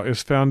glycol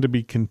is found to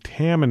be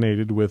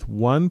contaminated with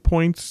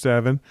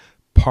 1.7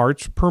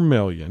 parts per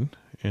million,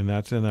 and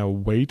that's in a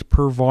weight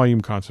per volume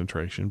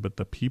concentration, but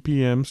the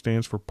ppm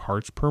stands for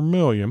parts per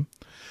million,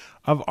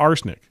 of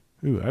arsenic.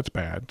 Ooh, that's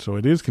bad. So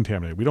it is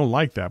contaminated. We don't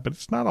like that, but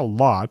it's not a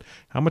lot.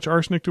 How much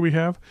arsenic do we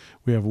have?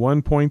 We have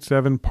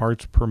 1.7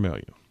 parts per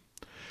million.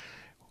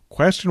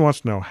 Question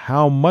wants to know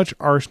how much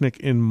arsenic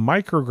in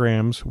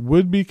micrograms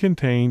would be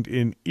contained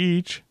in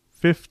each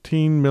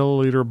 15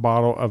 milliliter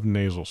bottle of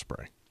nasal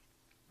spray.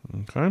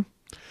 Okay.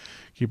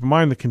 Keep in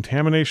mind the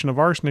contamination of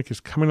arsenic is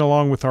coming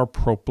along with our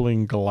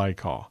propylene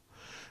glycol.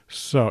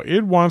 So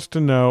it wants to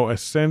know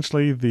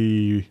essentially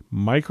the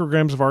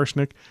micrograms of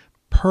arsenic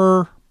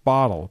per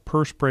bottle,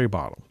 per spray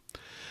bottle.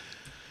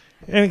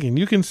 And again,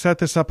 you can set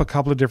this up a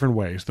couple of different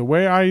ways. The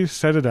way I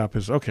set it up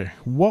is, okay,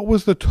 what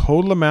was the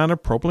total amount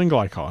of propylene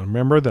glycol? And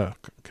remember, the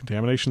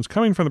contamination is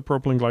coming from the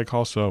propylene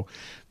glycol, so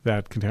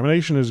that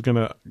contamination is going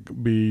to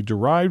be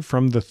derived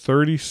from the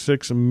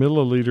 36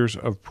 milliliters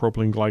of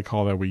propylene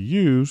glycol that we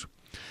use.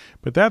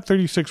 But that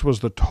 36 was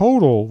the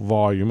total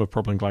volume of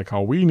propylene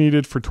glycol we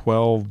needed for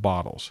 12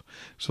 bottles.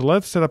 So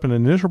let's set up an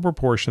initial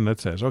proportion that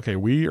says, okay,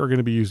 we are going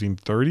to be using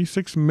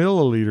 36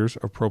 milliliters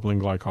of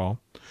propylene glycol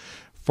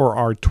for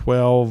our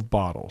 12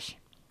 bottles.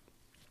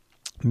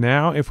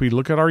 Now, if we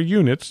look at our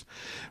units,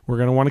 we're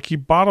going to want to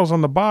keep bottles on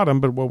the bottom,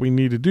 but what we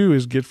need to do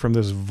is get from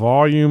this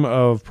volume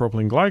of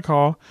propylene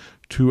glycol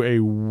to a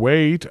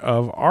weight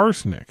of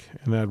arsenic,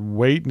 and that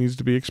weight needs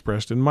to be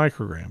expressed in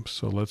micrograms.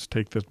 So let's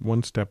take this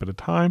one step at a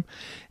time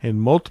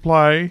and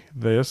multiply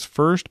this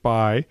first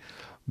by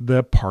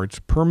the parts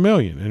per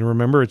million. And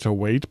remember, it's a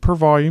weight per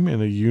volume,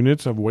 and the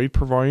units of weight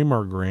per volume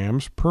are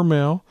grams per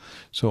mil.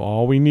 So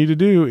all we need to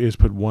do is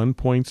put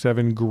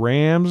 1.7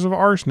 grams of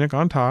arsenic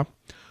on top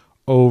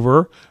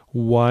over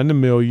 1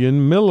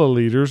 million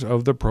milliliters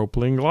of the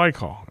propylene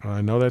glycol. And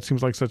I know that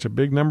seems like such a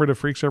big number that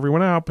freaks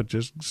everyone out, but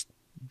just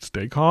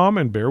stay calm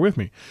and bear with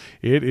me.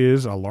 It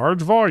is a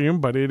large volume,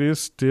 but it is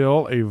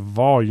still a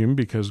volume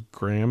because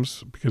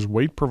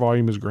weight per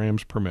volume is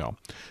grams per mil.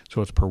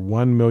 So it's per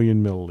 1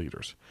 million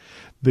milliliters.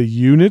 The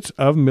units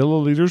of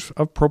milliliters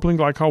of propylene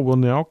glycol will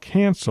now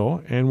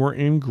cancel, and we're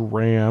in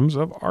grams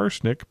of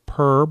arsenic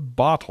per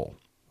bottle.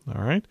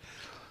 All right.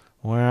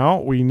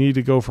 Well, we need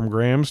to go from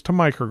grams to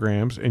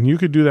micrograms, and you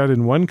could do that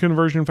in one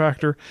conversion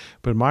factor,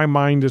 but my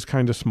mind is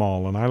kind of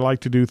small, and I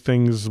like to do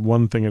things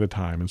one thing at a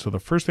time. And so the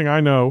first thing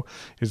I know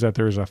is that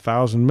there's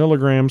 1,000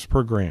 milligrams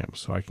per gram.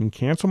 So I can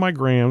cancel my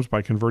grams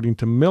by converting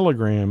to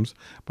milligrams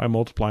by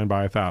multiplying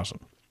by 1,000.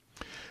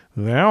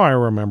 Now I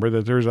remember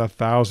that there's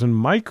 1,000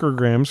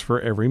 micrograms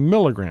for every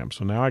milligram.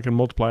 So now I can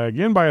multiply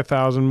again by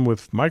 1,000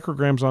 with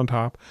micrograms on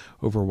top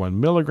over 1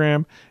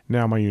 milligram.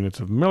 Now my units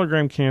of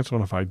milligram cancel,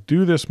 and if I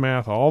do this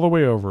math all the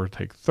way over,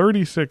 take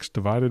 36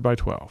 divided by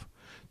 12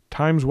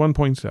 times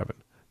 1.7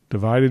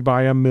 divided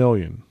by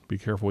 1,000,000. Be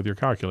careful with your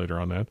calculator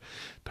on that.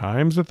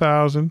 Times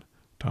 1,000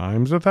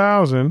 times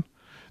 1,000.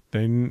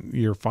 Then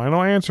your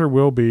final answer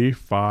will be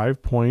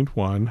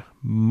 5.1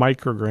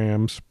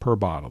 micrograms per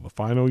bottle. The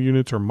final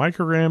units are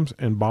micrograms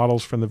and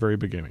bottles from the very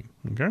beginning.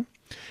 Okay?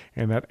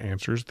 And that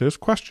answers this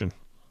question.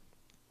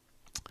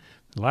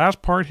 The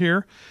last part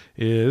here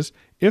is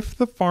if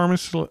the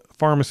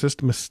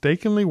pharmacist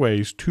mistakenly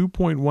weighs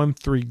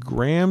 2.13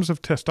 grams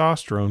of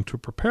testosterone to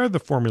prepare the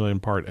formula in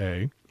Part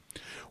A,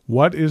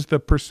 what is the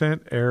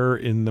percent error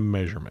in the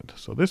measurement?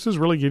 So this is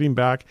really getting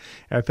back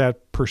at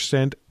that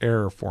percent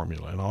error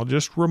formula. And I'll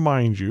just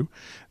remind you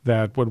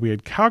that what we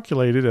had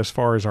calculated as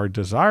far as our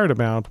desired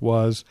amount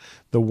was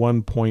the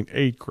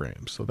 1.8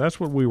 grams. So that's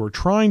what we were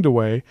trying to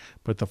weigh,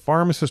 but the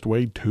pharmacist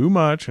weighed too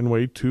much and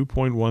weighed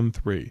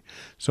 2.13.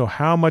 So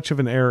how much of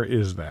an error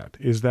is that?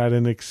 Is that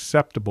an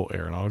acceptable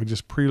error? And I'll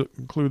just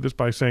preface this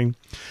by saying,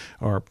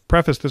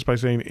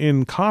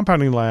 in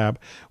compounding lab,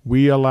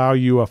 we allow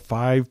you a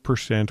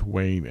 5%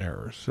 weighing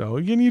error. So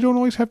again, you don't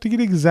always have to get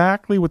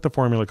exactly what the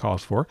formula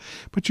calls for,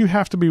 but you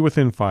have to be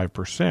within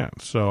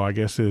 5%. So I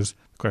guess the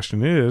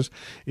question is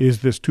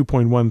this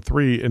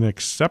 2.13 an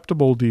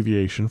acceptable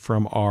deviation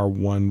from our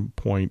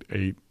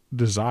 1.8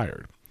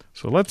 desired?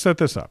 So let's set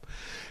this up.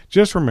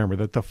 Just remember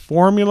that the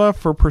formula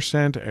for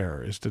percent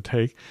error is to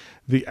take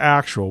the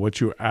actual, what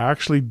you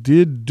actually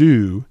did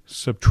do,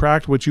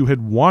 subtract what you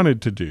had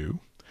wanted to do,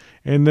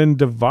 and then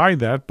divide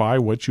that by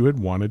what you had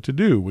wanted to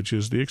do, which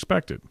is the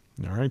expected.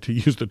 All right, to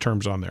use the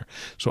terms on there.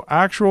 So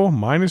actual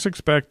minus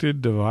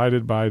expected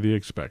divided by the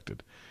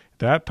expected.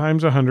 That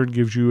times 100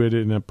 gives you it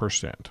in a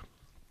percent.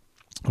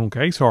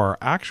 Okay, so our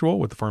actual,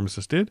 what the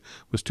pharmacist did,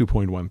 was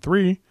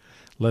 2.13.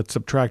 Let's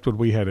subtract what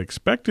we had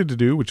expected to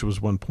do, which was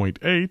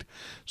 1.8.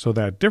 So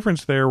that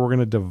difference there, we're going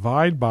to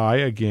divide by,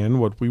 again,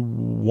 what we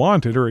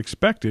wanted or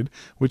expected,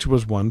 which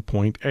was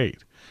 1.8.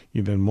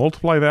 You then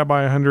multiply that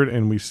by 100,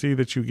 and we see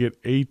that you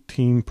get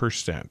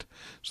 18%.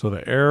 So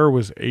the error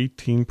was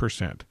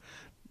 18%.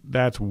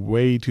 That's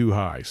way too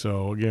high.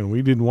 So again,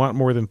 we didn't want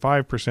more than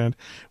 5%.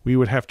 We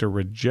would have to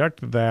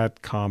reject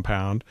that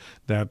compound,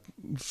 that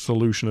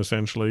solution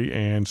essentially,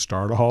 and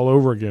start all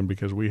over again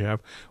because we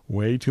have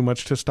way too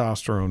much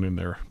testosterone in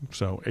there.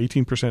 So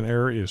 18%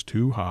 error is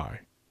too high.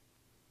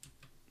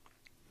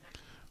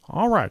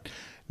 All right.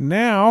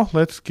 Now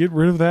let's get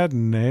rid of that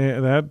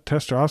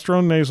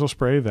testosterone nasal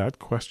spray. That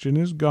question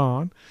is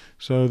gone.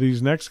 So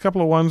these next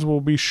couple of ones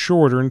will be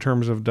shorter in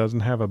terms of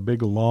doesn't have a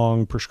big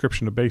long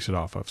prescription to base it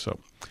off of. So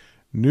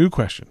new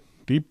question,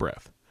 deep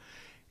breath.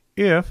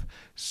 If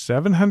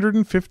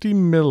 750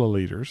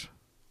 milliliters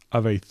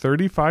of a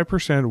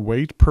 35%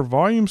 weight per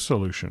volume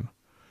solution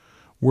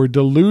were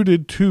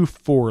diluted to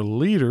 4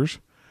 liters,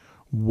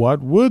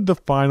 what would the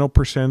final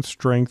percent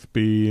strength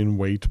be in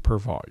weight per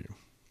volume?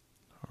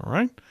 All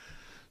right.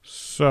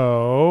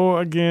 So,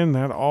 again,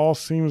 that all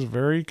seems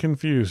very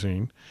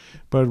confusing,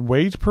 but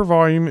weight per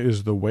volume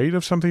is the weight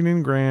of something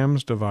in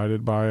grams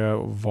divided by a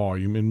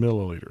volume in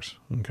milliliters,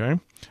 okay?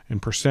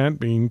 And percent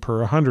being per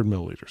 100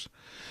 milliliters.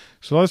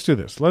 So let's do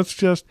this. Let's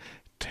just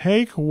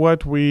take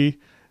what we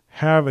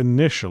have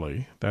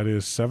initially, that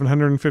is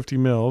 750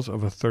 mils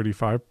of a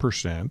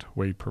 35%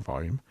 weight per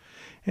volume,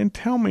 and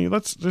tell me,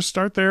 let's just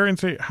start there and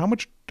say, how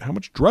much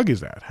drug is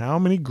that? How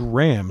many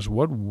grams?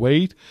 What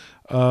weight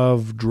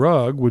of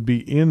drug would be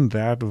in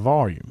that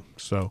volume?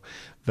 So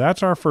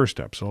that's our first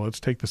step. So let's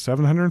take the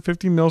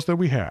 750 mils that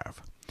we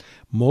have,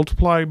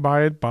 multiply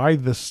by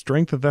the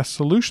strength of that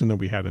solution that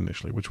we had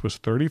initially, which was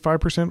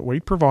 35%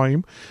 weight per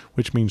volume,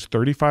 which means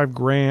 35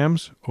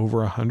 grams over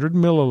 100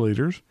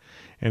 milliliters.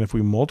 And if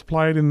we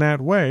multiply it in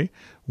that way,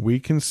 we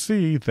can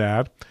see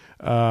that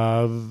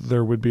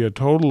there would be a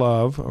total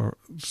of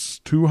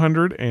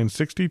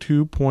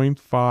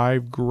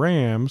 262.5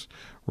 grams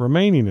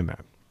remaining in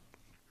that.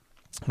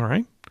 All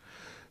right.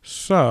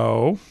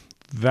 So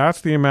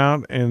that's the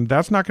amount, and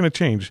that's not going to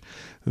change.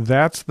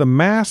 That's the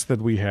mass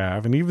that we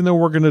have, and even though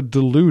we're going to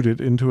dilute it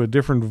into a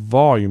different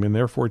volume and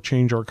therefore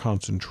change our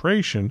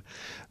concentration,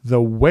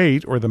 the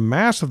weight or the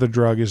mass of the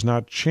drug is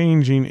not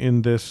changing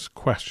in this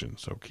question.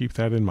 So keep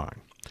that in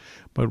mind.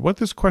 But what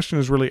this question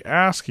is really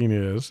asking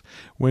is,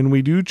 when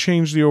we do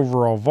change the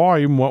overall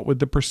volume, what would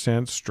the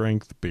percent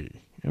strength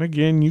be? And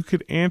again, you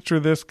could answer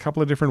this a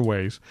couple of different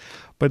ways.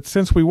 But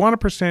since we want a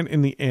percent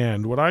in the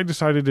end, what I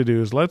decided to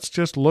do is let's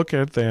just look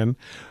at then,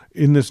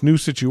 in this new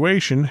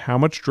situation, how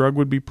much drug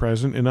would be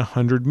present in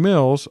 100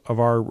 mils of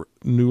our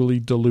newly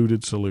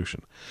diluted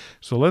solution.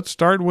 So let's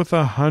start with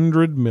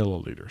 100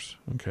 milliliters.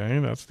 Okay,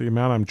 that's the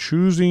amount I'm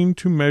choosing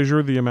to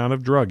measure the amount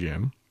of drug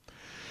in.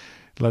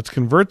 Let's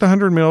convert the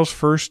 100 mils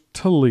first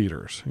to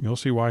liters. And you'll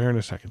see why here in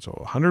a second. So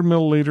 100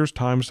 milliliters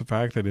times the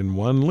fact that in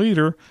 1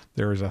 liter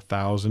there is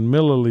 1,000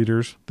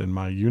 milliliters. Then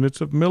my units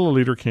of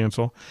milliliter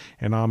cancel,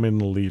 and I'm in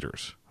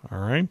liters. All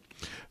right.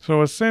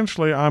 So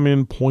essentially, I'm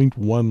in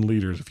 0.1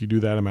 liters if you do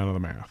that amount of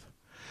the math.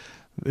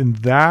 In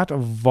that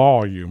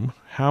volume,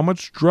 how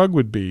much drug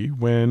would be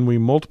when we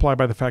multiply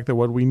by the fact that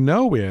what we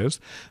know is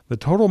the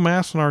total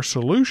mass in our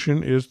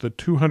solution is the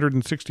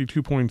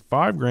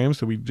 262.5 grams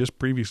that we just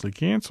previously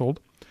canceled,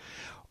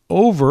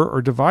 over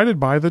or divided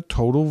by the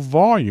total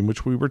volume,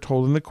 which we were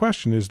told in the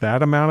question is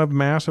that amount of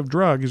mass of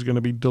drug is going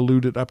to be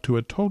diluted up to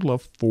a total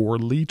of 4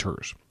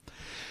 liters.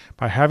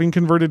 By having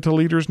converted to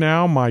liters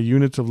now, my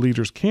units of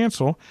liters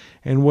cancel,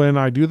 and when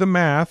I do the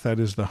math, that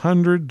is the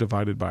 100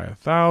 divided by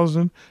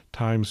 1,000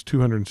 times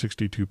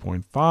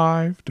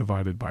 262.5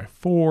 divided by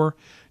 4,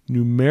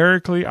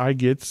 numerically I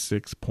get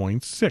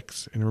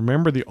 6.6. And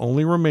remember, the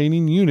only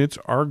remaining units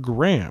are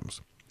grams.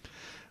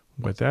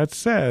 What that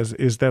says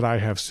is that I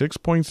have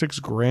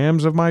 6.6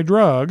 grams of my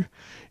drug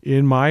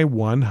in my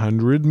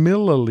 100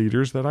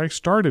 milliliters that I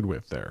started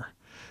with there.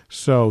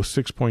 So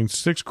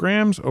 6.6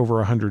 grams over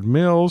 100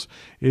 mils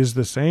is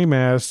the same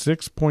as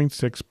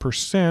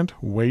 6.6%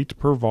 weight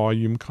per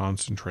volume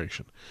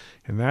concentration.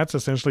 And that's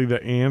essentially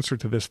the answer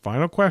to this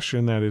final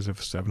question. That is,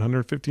 if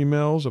 750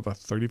 mils of a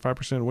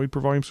 35% weight per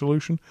volume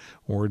solution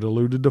or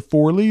diluted to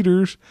 4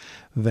 liters,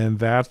 then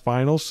that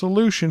final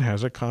solution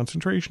has a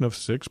concentration of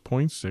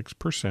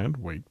 6.6%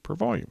 weight per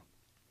volume.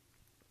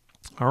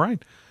 All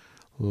right,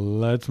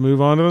 let's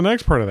move on to the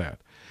next part of that.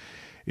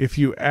 If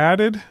you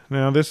added,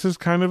 now this is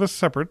kind of a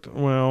separate,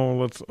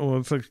 well,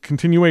 it's a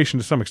continuation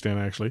to some extent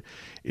actually.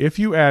 If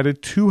you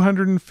added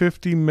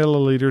 250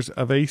 milliliters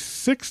of a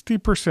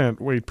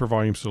 60% weight per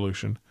volume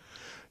solution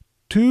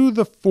to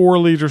the 4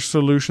 liter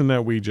solution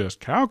that we just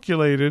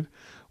calculated,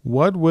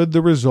 what would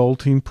the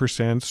resulting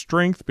percent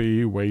strength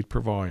be weight per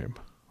volume?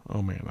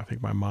 Oh man, I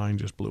think my mind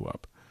just blew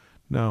up.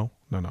 No,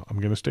 I'm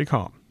going to stay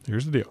calm.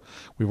 Here's the deal.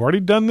 We've already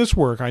done this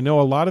work. I know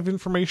a lot of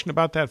information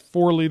about that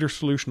 4 liter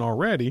solution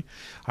already.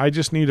 I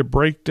just need to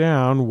break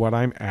down what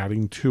I'm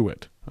adding to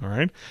it. All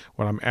right.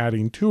 What I'm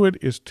adding to it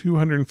is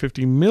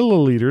 250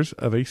 milliliters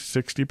of a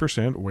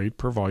 60% weight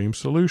per volume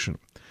solution.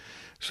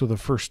 So the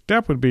first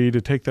step would be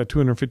to take that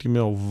 250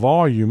 mil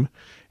volume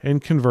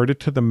and convert it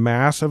to the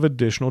mass of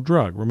additional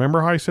drug.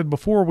 Remember how I said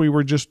before we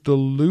were just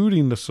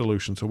diluting the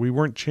solution, so we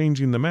weren't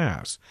changing the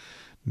mass.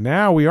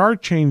 Now we are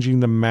changing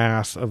the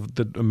mass of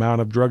the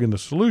amount of drug in the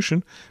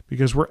solution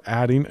because we're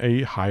adding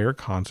a higher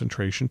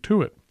concentration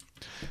to it.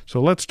 So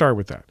let's start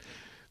with that.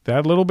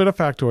 That little bit of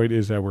factoid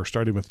is that we're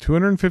starting with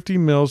 250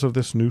 mils of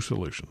this new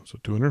solution. So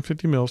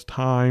 250 mils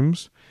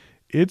times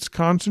its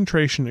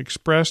concentration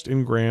expressed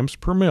in grams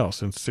per mil,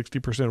 since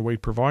 60%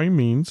 weight per volume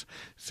means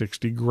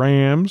 60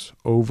 grams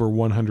over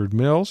 100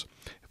 mils.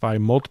 If I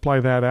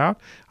multiply that out,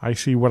 I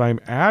see what I'm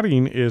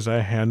adding is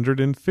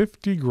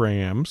 150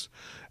 grams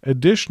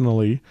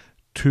additionally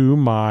to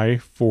my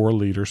 4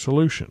 liter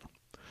solution.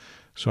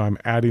 So I'm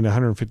adding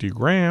 150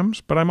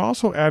 grams, but I'm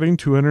also adding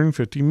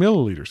 250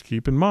 milliliters.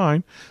 Keep in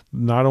mind,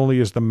 not only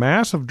is the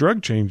mass of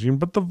drug changing,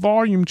 but the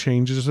volume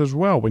changes as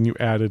well when you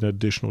add an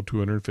additional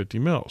 250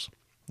 mils.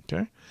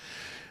 Okay?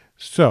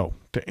 So,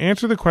 to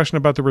answer the question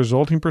about the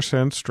resulting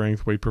percent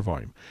strength weight per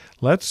volume,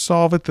 let's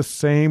solve it the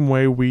same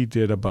way we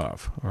did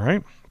above. All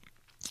right?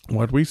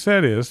 What we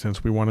said is,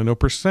 since we want to know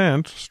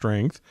percent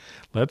strength,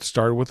 let's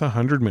start with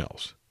 100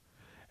 mils.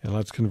 And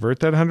let's convert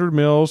that 100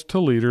 mils to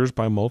liters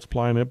by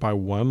multiplying it by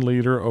 1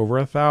 liter over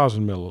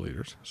 1,000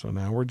 milliliters. So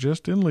now we're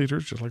just in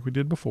liters, just like we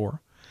did before.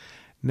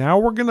 Now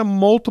we're going to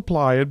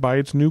multiply it by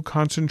its new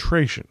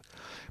concentration.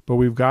 But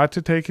we've got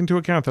to take into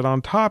account that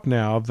on top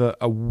now, the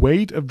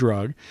weight of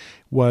drug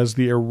was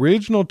the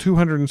original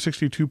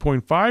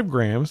 262.5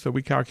 grams that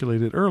we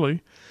calculated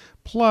early,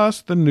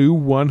 plus the new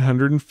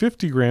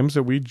 150 grams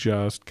that we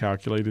just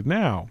calculated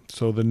now.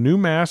 So the new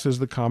mass is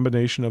the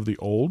combination of the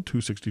old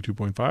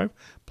 262.5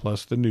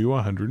 plus the new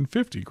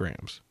 150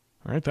 grams.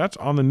 All right, that's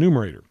on the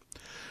numerator.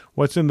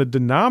 What's in the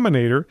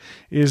denominator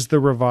is the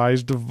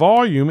revised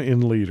volume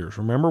in liters.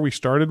 Remember, we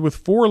started with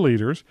 4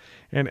 liters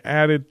and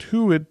added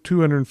to it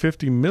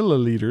 250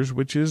 milliliters,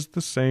 which is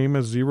the same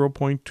as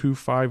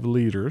 0.25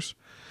 liters.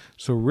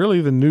 So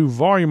really the new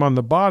volume on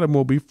the bottom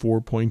will be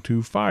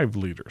 4.25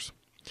 liters.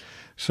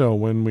 So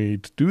when we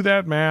do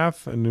that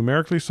math and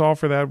numerically solve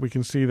for that, we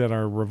can see that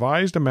our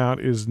revised amount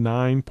is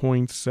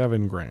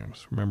 9.7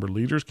 grams. Remember,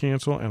 liters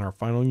cancel and our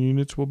final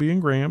units will be in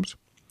grams.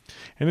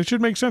 And it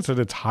should make sense that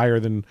it's higher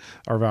than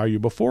our value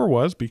before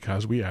was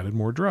because we added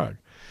more drug.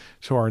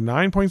 So our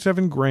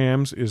 9.7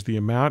 grams is the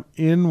amount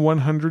in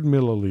 100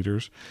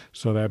 milliliters.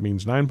 So that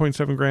means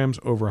 9.7 grams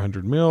over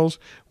 100 mils,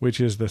 which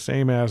is the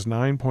same as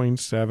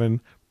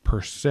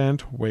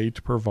 9.7%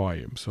 weight per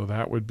volume. So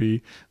that would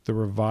be the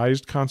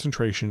revised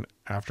concentration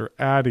after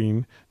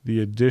adding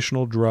the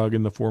additional drug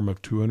in the form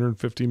of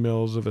 250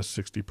 mils of a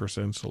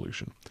 60%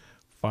 solution.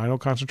 Final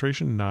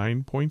concentration,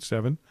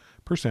 9.7%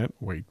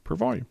 weight per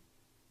volume.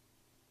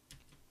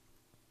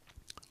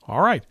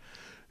 All right,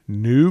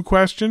 new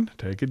question.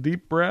 Take a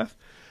deep breath.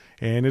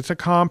 And it's a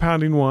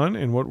compounding one.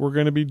 And what we're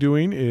going to be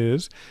doing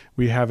is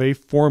we have a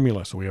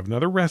formula. So we have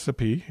another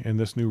recipe. And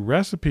this new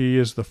recipe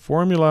is the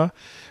formula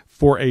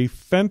for a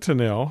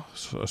fentanyl,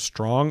 a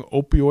strong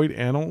opioid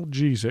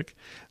analgesic,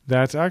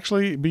 that's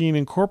actually being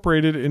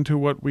incorporated into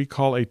what we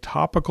call a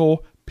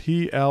topical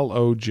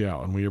PLO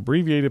gel. And we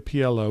abbreviate it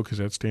PLO because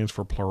that stands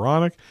for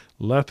pluronic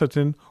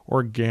lecithin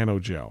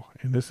organogel.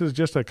 And this is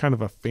just a kind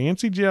of a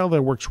fancy gel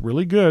that works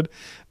really good,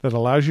 that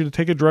allows you to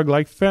take a drug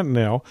like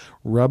fentanyl,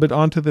 rub it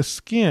onto the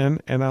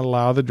skin, and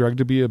allow the drug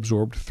to be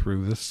absorbed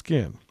through the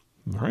skin.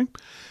 All right.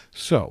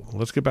 So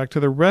let's get back to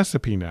the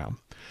recipe now.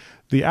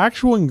 The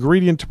actual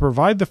ingredient to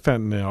provide the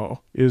fentanyl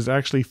is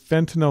actually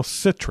fentanyl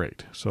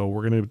citrate. So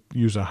we're going to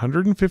use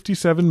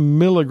 157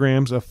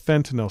 milligrams of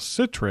fentanyl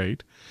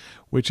citrate,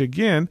 which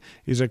again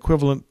is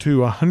equivalent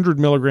to 100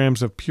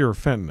 milligrams of pure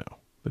fentanyl.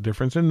 The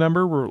difference in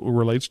number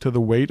relates to the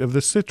weight of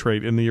the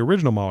citrate in the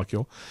original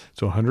molecule.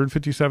 So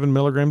 157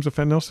 milligrams of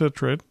fentanyl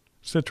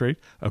citrate,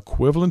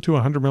 equivalent to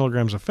 100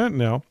 milligrams of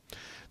fentanyl.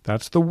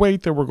 That's the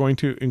weight that we're going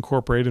to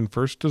incorporate and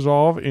first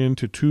dissolve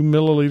into 2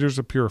 milliliters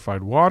of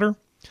purified water.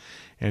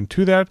 And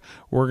to that,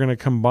 we're going to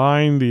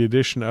combine the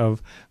addition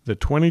of the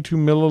 22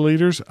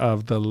 milliliters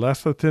of the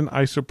lecithin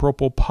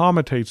isopropyl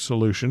palmitate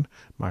solution,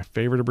 my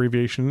favorite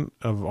abbreviation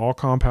of all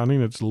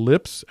compounding. It's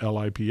LIPS,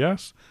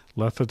 L-I-P-S,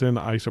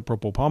 lecithin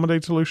isopropyl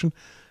palmitate solution,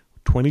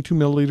 22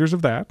 milliliters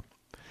of that.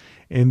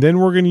 And then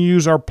we're going to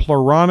use our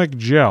pluronic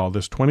gel,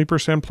 this 20%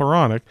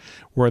 pluronic,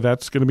 where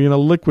that's going to be in a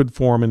liquid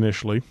form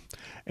initially.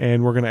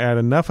 And we're going to add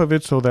enough of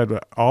it so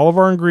that all of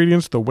our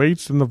ingredients, the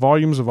weights and the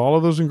volumes of all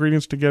of those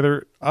ingredients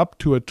together, up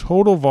to a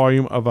total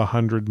volume of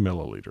 100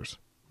 milliliters.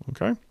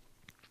 Okay?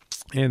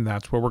 And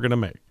that's what we're going to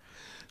make.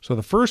 So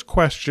the first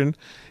question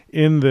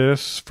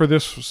for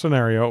this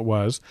scenario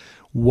was,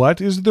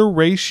 what is the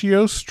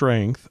ratio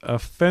strength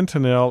of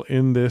fentanyl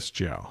in this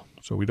gel?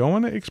 So we don't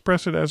want to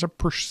express it as a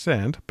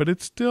percent, but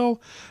it's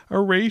still a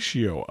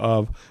ratio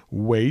of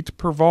weight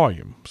per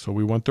volume. So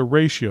we want the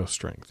ratio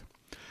strength.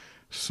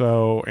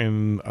 So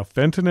in a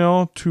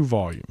fentanyl to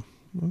volume,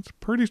 that's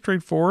pretty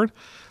straightforward.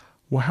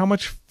 Well, how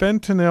much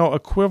fentanyl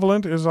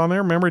equivalent is on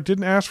there? Remember, it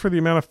didn't ask for the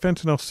amount of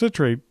fentanyl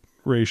citrate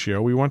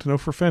ratio. We want to know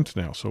for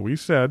fentanyl. So we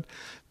said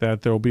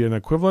that there will be an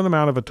equivalent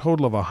amount of a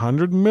total of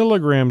 100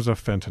 milligrams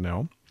of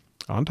fentanyl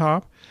on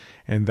top,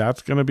 and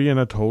that's going to be in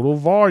a total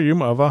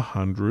volume of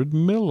 100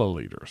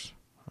 milliliters.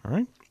 All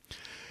right.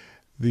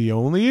 The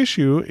only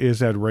issue is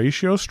that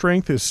ratio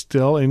strength is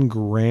still in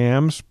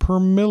grams per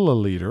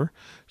milliliter.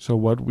 So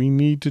what we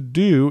need to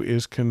do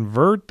is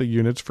convert the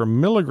units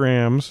from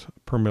milligrams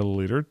per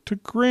milliliter to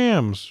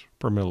grams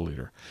per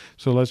milliliter.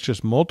 So let's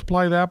just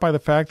multiply that by the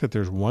fact that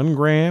there's 1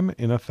 gram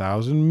in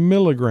 1,000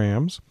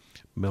 milligrams.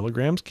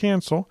 Milligrams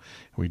cancel.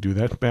 We do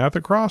that math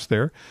across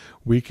there.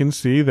 We can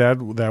see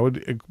that that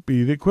would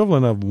be the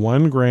equivalent of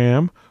 1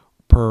 gram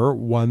per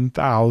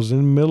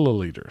 1,000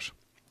 milliliters.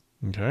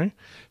 Okay,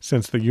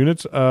 since the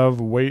units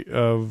of weight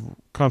of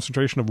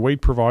concentration of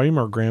weight per volume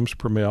are grams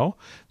per mil,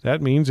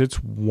 that means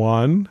it's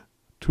 1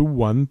 to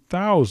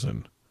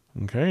 1,000.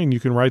 Okay, and you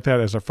can write that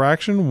as a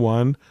fraction,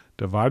 1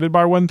 divided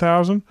by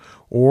 1,000,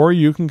 or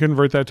you can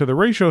convert that to the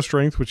ratio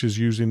strength, which is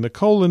using the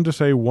colon to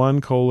say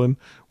 1 colon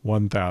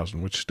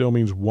 1,000, which still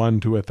means 1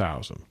 to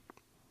 1,000.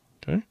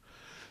 Okay,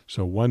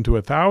 so 1 to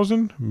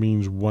 1,000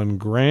 means 1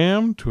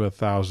 gram to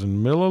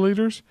 1,000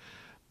 milliliters.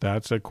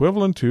 That's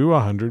equivalent to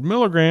 100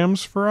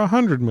 milligrams for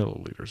 100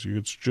 milliliters.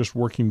 It's just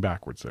working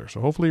backwards there.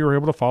 So hopefully you're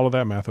able to follow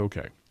that math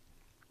okay.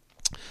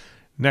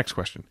 Next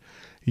question.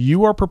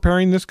 You are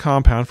preparing this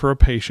compound for a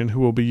patient who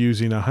will be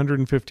using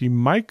 150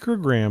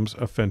 micrograms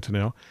of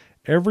fentanyl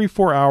every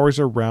 4 hours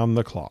around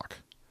the clock.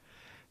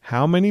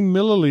 how many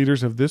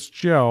milliliters of this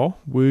gel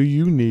will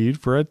you need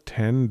for a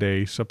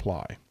 10-day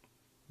supply?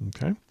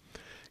 Okay.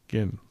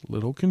 Again, a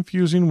little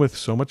confusing with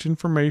so much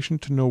information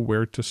to know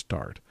where to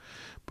start.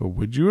 But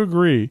would you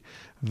agree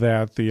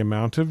that the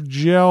amount of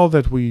gel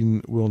that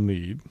we will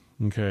need,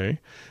 okay,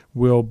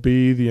 will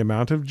be the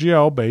amount of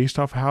gel based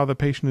off how the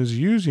patient is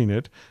using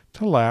it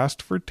to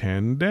last for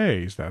 10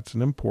 days? That's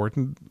an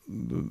important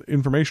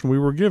information we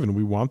were given.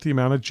 We want the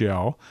amount of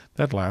gel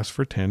that lasts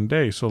for 10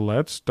 days. So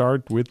let's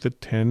start with the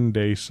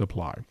 10-day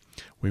supply.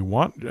 We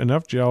want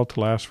enough gel to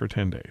last for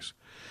 10 days.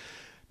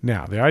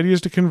 Now, the idea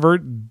is to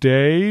convert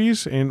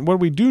days, and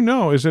what we do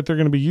know is that they're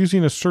going to be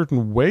using a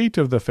certain weight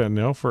of the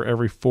fentanyl for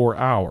every 4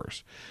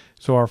 hours.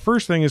 So our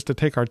first thing is to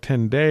take our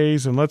 10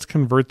 days, and let's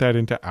convert that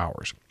into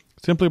hours.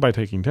 Simply by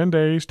taking 10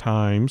 days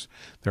times,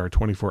 there are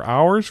 24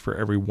 hours for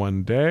every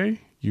 1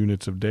 day.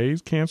 Units of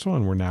days cancel,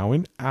 and we're now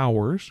in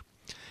hours.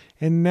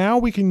 And now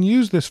we can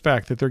use this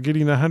fact that they're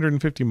getting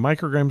 150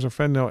 micrograms of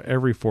fentanyl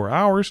every 4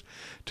 hours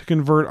to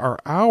convert our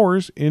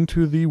hours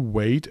into the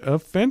weight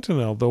of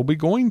fentanyl they'll be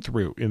going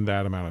through in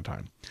that amount of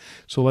time.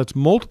 So let's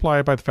multiply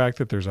it by the fact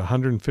that there's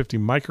 150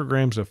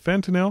 micrograms of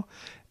fentanyl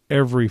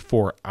every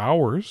 4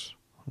 hours.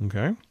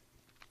 Okay.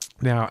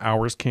 Now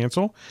hours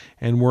cancel,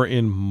 and we're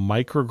in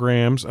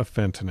micrograms of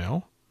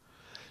fentanyl.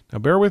 Now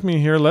bear with me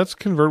here. Let's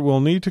convert. We'll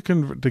need to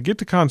convert to get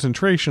to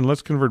concentration.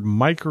 Let's convert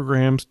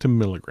micrograms to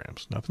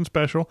milligrams. Nothing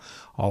special.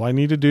 All I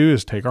need to do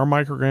is take our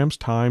micrograms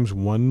times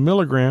 1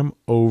 milligram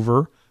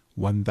over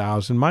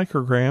 1,000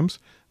 micrograms.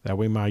 That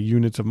way my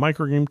units of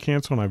microgram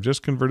cancel, and I've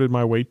just converted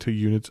my weight to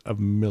units of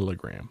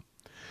milligram.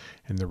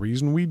 And the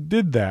reason we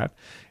did that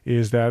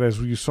is that, as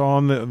you saw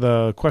in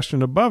the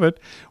question above it,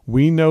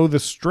 we know the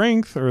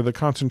strength or the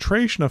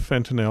concentration of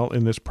fentanyl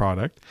in this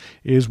product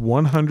is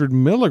 100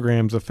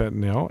 milligrams of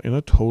fentanyl in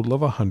a total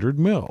of 100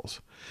 mils.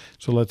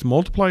 So let's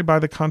multiply by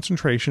the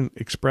concentration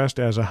expressed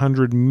as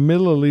 100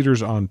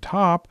 milliliters on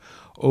top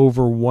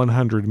over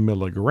 100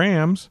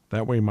 milligrams.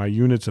 That way my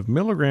units of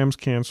milligrams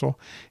cancel,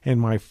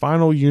 and my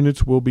final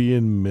units will be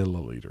in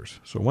milliliters.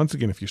 So once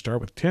again, if you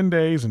start with 10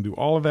 days and do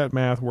all of that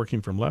math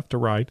working from left to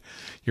right,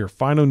 your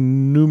final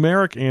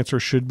numeric answer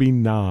should be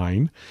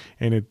 9,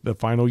 and the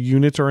final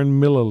units are in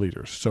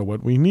milliliters. So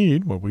what we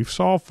need, what we've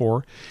solved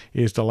for,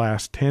 is to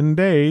last 10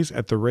 days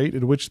at the rate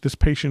at which this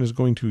patient is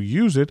going to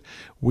use it.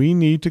 We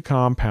need to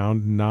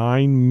compound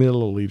 9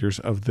 milliliters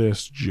of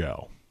this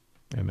gel.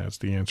 And that's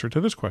the answer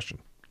to this question.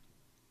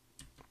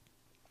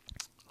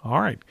 All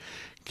right,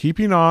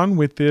 keeping on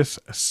with this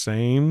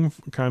same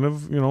kind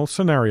of,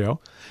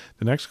 scenario,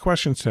 the next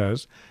question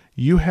says,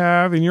 you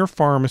have in your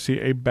pharmacy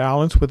a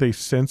balance with a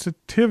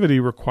sensitivity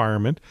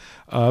requirement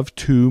of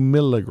 2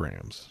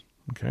 milligrams.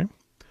 Okay.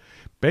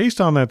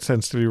 Based on that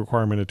sensitivity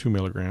requirement of 2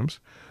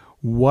 milligrams,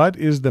 what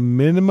is the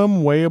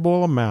minimum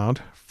weighable amount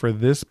for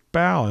this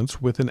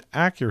balance with an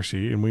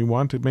accuracy, and we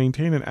want to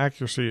maintain an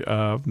accuracy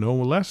of no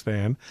less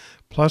than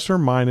plus or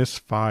minus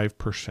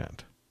 5%.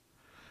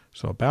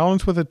 So a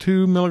balance with a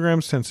 2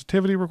 milligram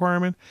sensitivity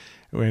requirement,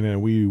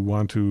 and we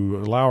want to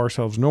allow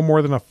ourselves no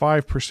more than a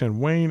 5%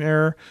 weighing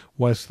error.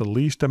 What's the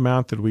least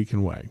amount that we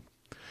can weigh?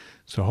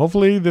 So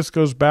hopefully this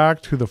goes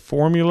back to the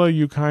formula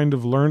you kind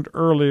of learned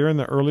earlier in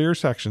the earlier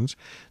sections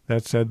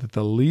that said that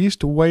the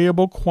least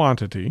weighable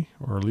quantity,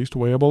 or least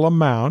weighable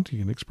amount, you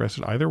can express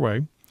it either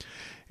way,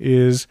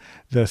 is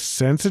the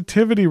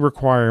sensitivity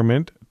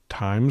requirement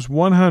times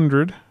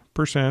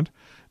 100%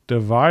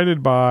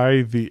 divided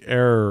by the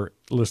error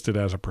listed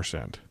as a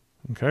percent.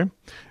 Okay,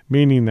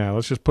 meaning that,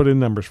 let's just put in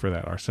numbers for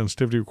that. Our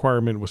sensitivity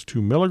requirement was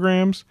 2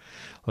 milligrams.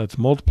 Let's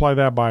multiply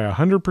that by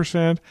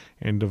 100%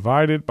 and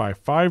divide it by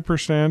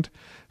 5%.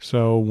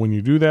 So when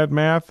you do that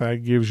math,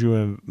 that gives you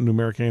a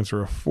numeric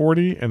answer of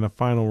 40, and the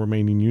final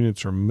remaining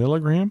units are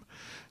milligram.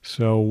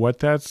 So what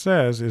that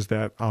says is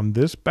that on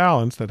this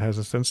balance that has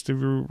a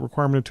sensitivity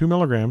requirement of 2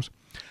 milligrams,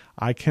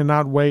 I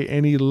cannot weigh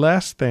any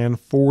less than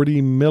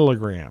 40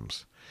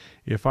 milligrams.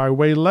 If I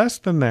weigh less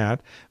than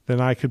that,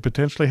 then I could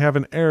potentially have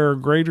an error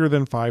greater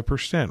than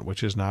 5%,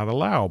 which is not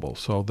allowable.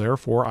 So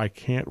therefore, I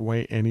can't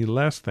weigh any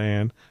less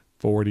than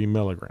 40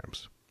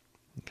 milligrams.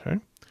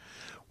 Okay.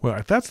 Well,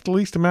 if that's the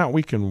least amount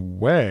we can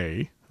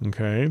weigh,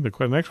 okay,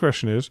 the next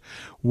question is,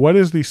 what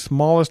is the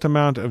smallest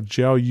amount of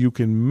gel you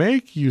can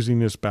make using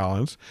this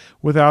balance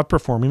without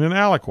performing an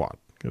aliquot?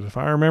 Because if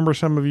I remember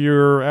some of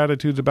your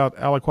attitudes about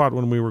aliquot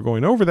when we were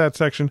going over that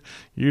section,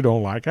 you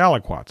don't like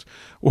aliquots.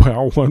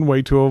 Well, one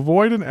way to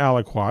avoid an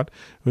aliquot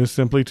is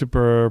simply to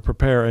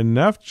prepare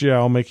enough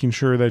gel, making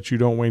sure that you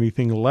don't weigh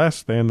anything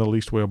less than the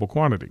least weighable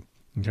quantity.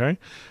 Okay,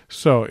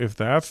 so if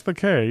that's the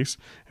case,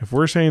 if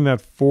we're saying that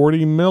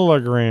 40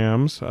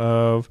 milligrams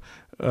of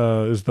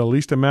is the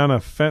least amount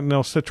of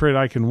fentanyl citrate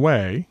I can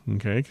weigh,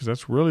 okay, because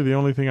that's really the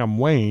only thing I'm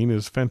weighing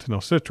is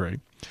fentanyl citrate.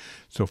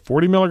 So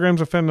 40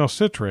 milligrams of fentanyl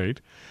citrate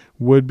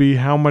would be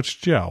how much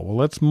gel? Well,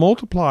 let's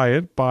multiply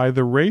it by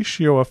the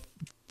ratio of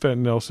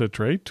fentanyl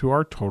citrate to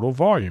our total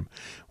volume.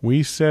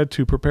 We said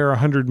to prepare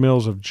 100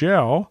 mils of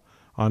gel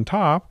on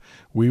top,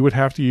 we would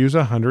have to use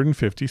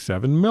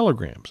 157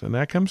 milligrams, and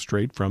that comes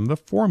straight from the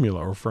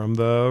formula or from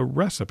the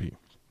recipe.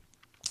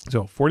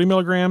 So 40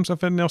 milligrams of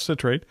fentanyl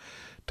citrate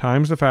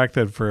times the fact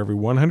that for every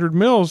 100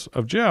 mils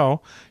of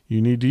gel,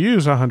 you need to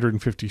use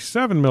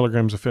 157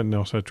 milligrams of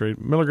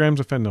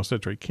fentanyl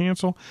citrate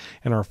cancel,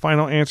 and our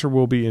final answer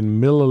will be in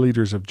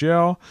milliliters of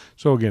gel.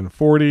 So again,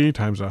 40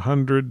 times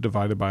 100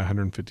 divided by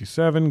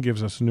 157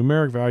 gives us a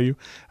numeric value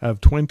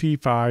of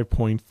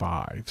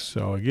 25.5.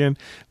 So again,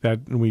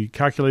 that we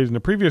calculated in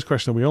the previous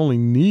question that we only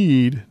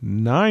need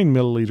 9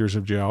 milliliters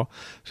of gel.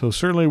 So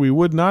certainly we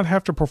would not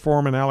have to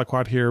perform an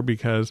aliquot here,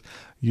 because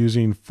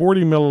using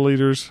 40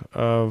 milligrams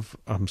of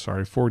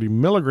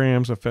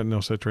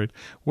fentanyl citrate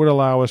would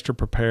allow us to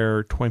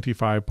prepare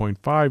 25.5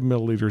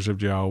 milliliters of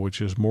gel,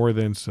 which is more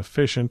than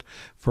sufficient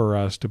for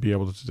us to be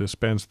able to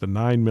dispense the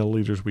 9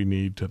 milliliters we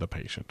need to the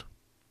patient.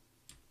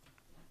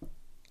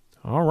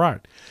 All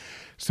right.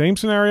 Same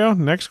scenario,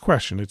 next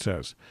question. It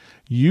says,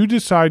 you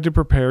decide to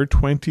prepare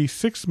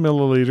 26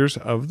 milliliters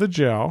of the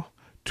gel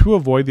to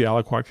avoid the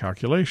aliquot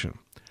calculation.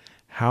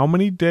 How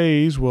many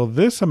days will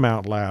this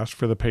amount last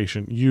for the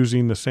patient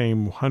using the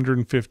same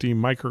 150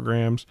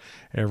 micrograms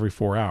every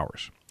 4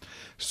 hours?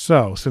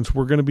 So, since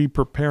we're going to be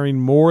preparing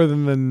more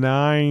than the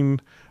 9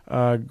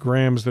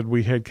 grams that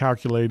we had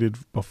calculated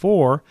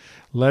before,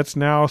 let's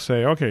now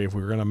say, okay, if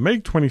we're going to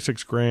make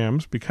 26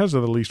 grams because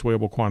of the least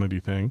weighable quantity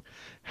thing,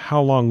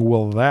 how long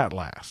will that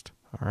last?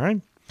 All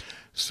right.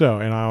 So,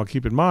 and I'll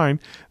keep in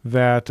mind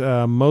that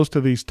most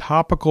of these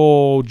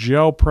topical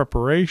gel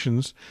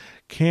preparations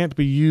can't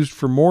be used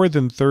for more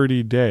than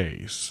 30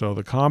 days. So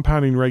the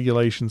compounding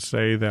regulations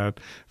say that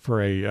for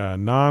a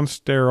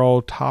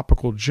non-sterile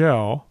topical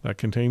gel that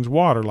contains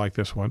water like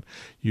this one,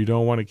 you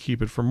don't want to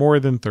keep it for more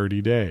than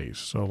 30 days.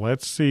 So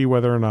let's see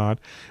whether or not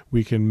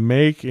we can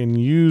make and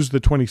use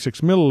the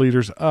 26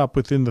 milliliters up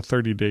within the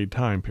 30-day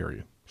time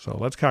period. So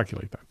let's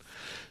calculate that.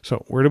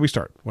 So where do we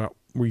start? Well,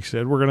 we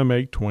said we're going to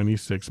make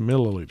 26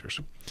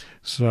 milliliters.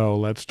 So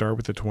let's start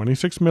with the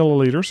 26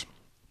 milliliters.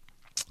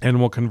 And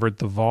we'll convert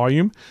the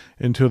volume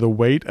into the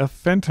weight of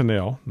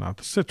fentanyl, not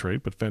the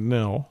citrate, but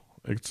fentanyl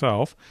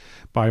itself,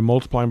 by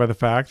multiplying by the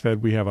fact that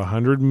we have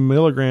 100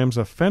 milligrams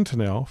of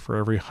fentanyl for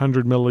every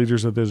 100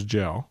 milliliters of this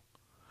gel.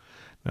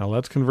 Now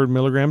let's convert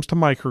milligrams to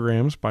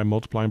micrograms by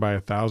multiplying by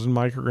 1,000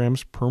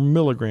 micrograms per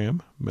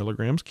milligram.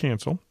 Milligrams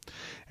cancel.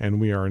 And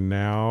we are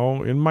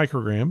now in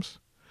micrograms.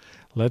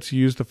 Let's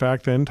use the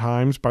fact then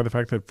times by the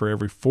fact that for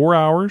every 4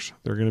 hours,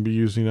 they're going to be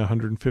using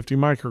 150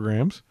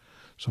 micrograms.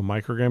 So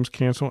micrograms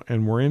cancel,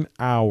 and we're in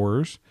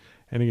hours.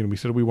 And again, we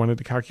said we wanted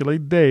to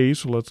calculate days,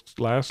 so let's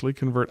lastly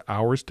convert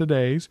hours to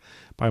days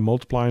by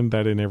multiplying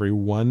that in every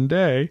 1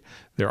 day,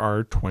 there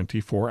are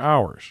 24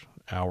 hours.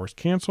 Hours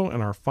cancel,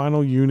 and our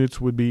final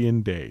units would be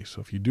in days. So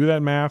if you do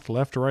that math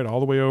left to right all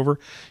the way over,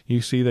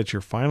 you see that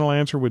your final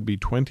answer would be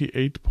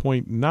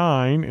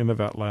 28.9, and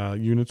the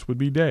units would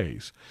be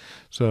days.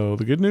 So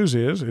the good news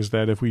is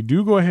that if we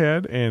do go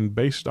ahead and,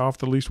 based off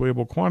the least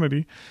weighable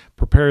quantity,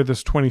 prepare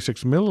this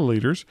 26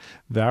 milliliters,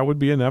 that would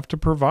be enough to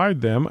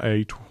provide them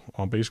a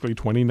basically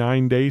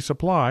 29-day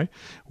supply,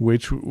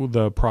 which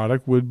the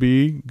product would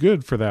be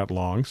good for that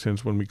long,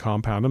 since when we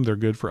compound them, they're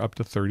good for up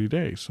to 30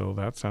 days. So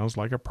that sounds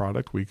like a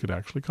product we could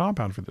actually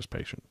compound for this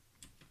patient.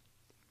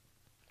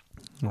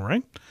 All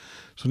right.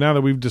 So now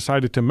that we've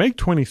decided to make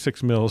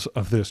 26 mils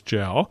of this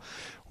gel,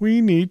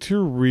 we need to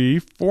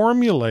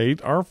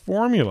reformulate our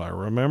formula.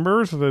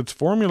 Remember, so that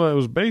formula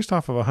was based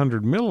off of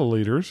 100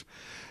 milliliters.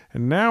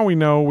 And now we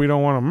know we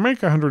don't want to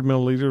make 100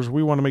 milliliters,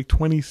 we want to make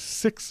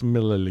 26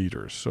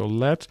 milliliters. So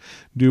let's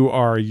do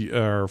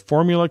our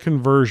formula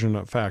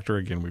conversion factor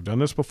again. We've done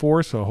this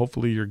before, so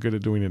hopefully you're good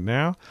at doing it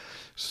now.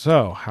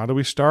 So how do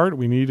we start?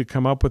 We need to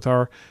come up with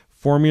our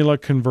formula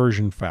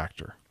conversion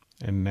factor.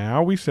 And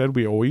now we said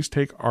we always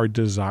take our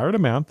desired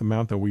amount, the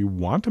amount that we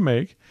want to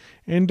make,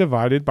 and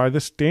divide it by the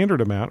standard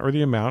amount, or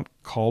the amount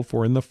called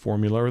for in the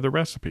formula or the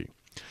recipe.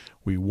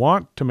 We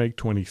want to make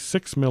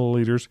 26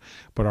 milliliters,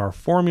 but our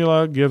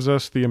formula gives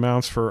us the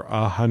amounts for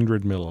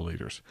 100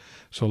 milliliters.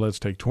 So let's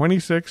take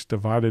 26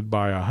 divided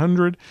by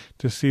 100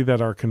 to see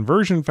that our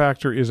conversion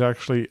factor is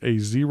actually a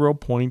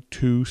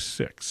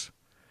 0.26.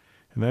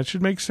 And that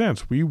should make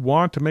sense. We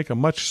want to make a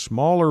much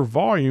smaller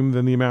volume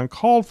than the amount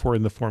called for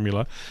in the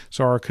formula,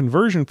 so our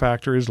conversion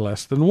factor is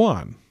less than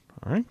 1.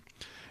 All right.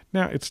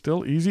 Now, it's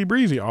still easy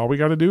breezy. All we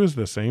got to do is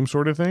the same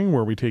sort of thing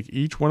where we take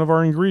each one of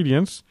our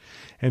ingredients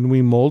and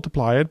we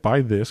multiply it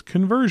by this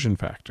conversion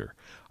factor.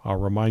 I'll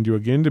remind you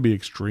again to be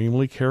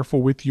extremely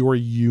careful with your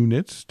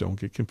units. Don't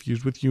get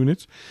confused with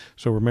units.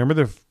 So remember,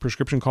 the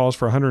prescription calls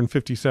for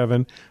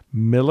 157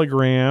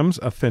 milligrams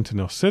of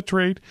fentanyl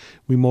citrate.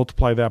 We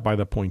multiply that by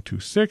the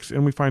 0.26,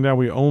 and we find out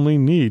we only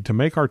need, to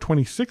make our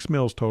 26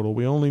 mils total,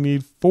 we only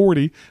need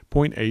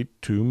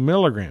 40.82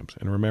 milligrams.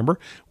 And remember,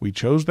 we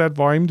chose that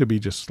volume to be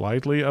just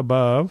slightly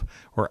above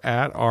or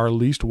at our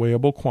least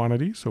weighable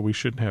quantity, so we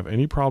shouldn't have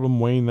any problem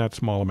weighing that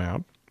small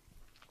amount.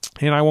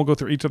 And I won't go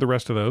through each of the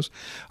rest of those,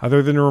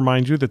 other than to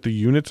remind you that the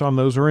units on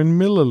those are in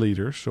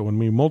milliliters. So when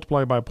we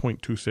multiply by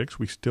 0.26,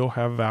 we still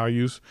have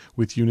values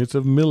with units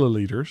of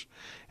milliliters.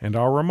 And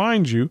I'll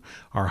remind you,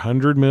 our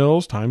 100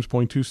 mils times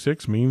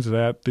 0.26 means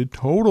that the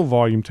total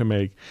volume to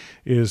make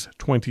is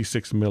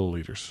 26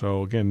 milliliters.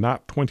 So again,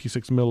 not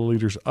 26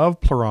 milliliters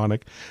of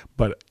Pluronic,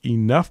 but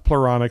enough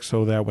Pluronic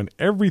so that when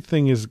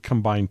everything is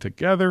combined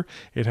together,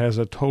 it has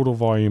a total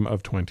volume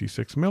of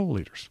 26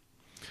 milliliters.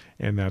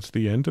 And that's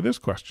the end to this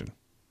question.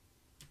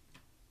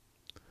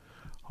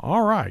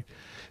 All right.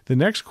 The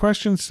next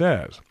question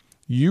says,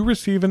 you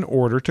receive an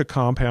order to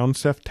compound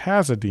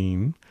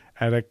ceftazidime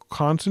at a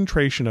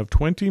concentration of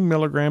 20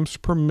 milligrams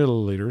per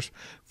milliliters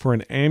for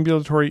an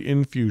ambulatory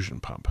infusion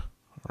pump.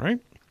 All right.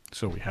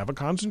 So we have a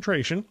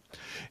concentration.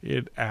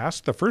 It asks,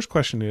 the first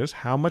question is,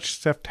 how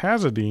much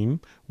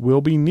ceftazidime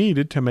will be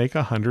needed to make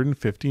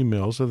 150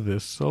 mils of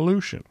this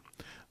solution?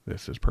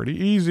 This is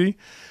pretty easy.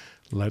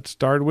 Let's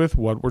start with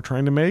what we're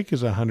trying to make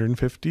is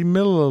 150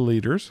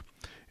 milliliters.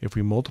 If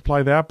we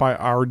multiply that by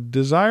our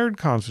desired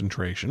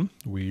concentration,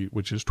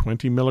 which is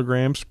 20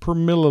 milligrams per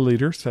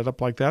milliliter, set up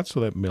like that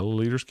so that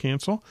milliliters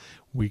cancel,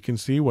 we can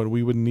see what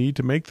we would need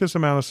to make this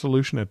amount of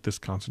solution at this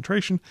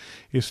concentration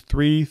is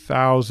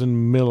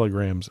 3,000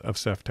 milligrams of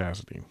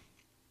ceftazidime.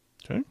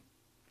 Okay?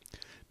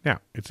 Now,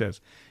 it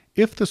says,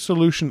 if the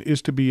solution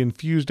is to be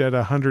infused at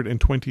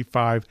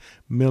 125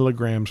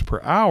 milligrams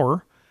per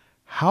hour,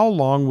 how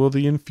long will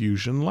the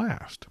infusion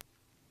last?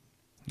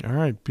 All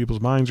right,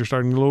 people's minds are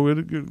starting a little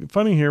bit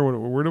funny here.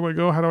 Where do I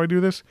go? How do I do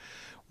this?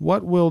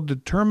 What will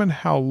determine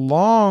how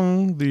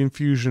long the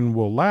infusion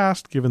will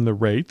last, given the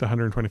rate, the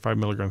 125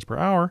 milligrams per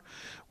hour?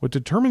 What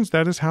determines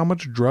that is how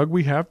much drug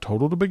we have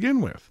total to begin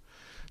with.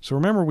 So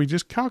remember, we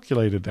just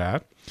calculated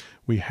that.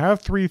 We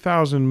have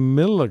 3,000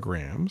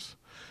 milligrams.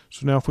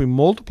 So now if we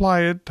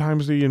multiply it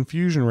times the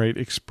infusion rate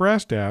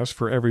expressed as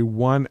for every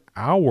 1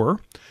 hour,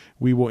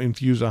 we will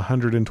infuse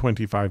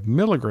 125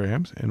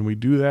 milligrams, and we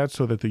do that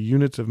so that the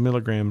units of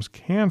milligrams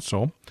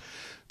cancel.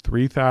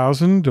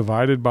 3,000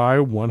 divided by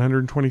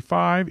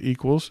 125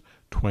 equals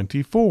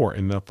 24,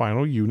 and the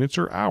final units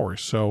are hours.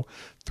 So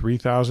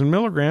 3,000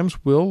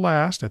 milligrams will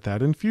last at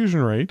that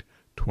infusion rate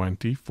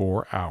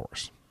 24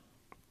 hours.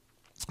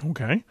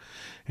 Okay,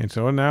 and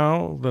so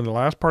now the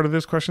last part of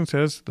this question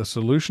says the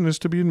solution is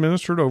to be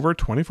administered over a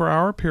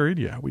 24-hour period.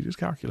 Yeah, we just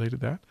calculated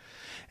that.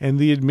 And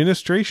the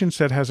administration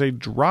set has a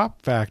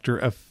drop factor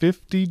of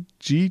 50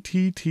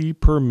 GTT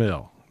per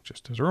mil.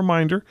 Just as a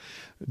reminder,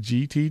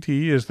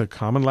 GTT is the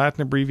common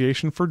Latin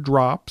abbreviation for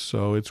drops,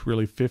 so it's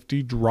really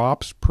 50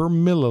 drops per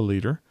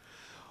milliliter.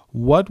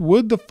 What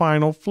would the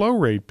final flow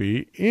rate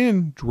be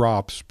in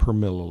drops per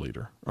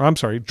milliliter?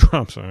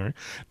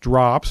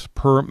 Drops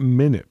per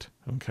minute.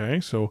 Okay,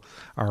 so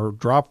our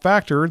drop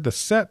factor, the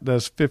set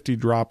does 50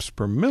 drops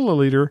per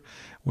milliliter.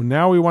 Well,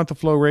 now we want the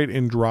flow rate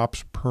in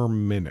drops per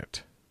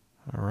minute.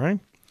 All right,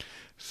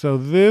 so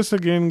this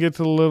again gets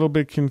a little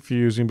bit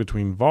confusing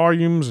between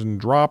volumes and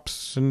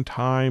drops and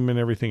time and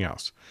everything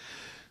else.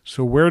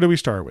 So where do we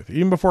start with?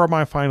 Even before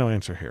my final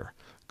answer here,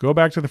 go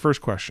back to the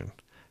first question.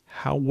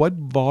 What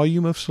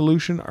volume of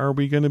solution are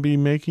we going to be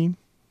making?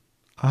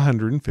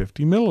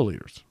 150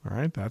 milliliters. All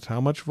right, that's how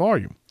much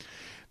volume.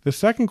 The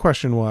second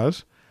question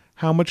was,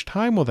 how much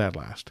time will that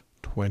last?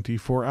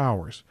 24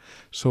 hours.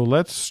 So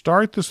let's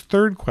start this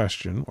third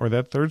question, or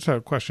that third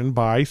question,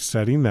 by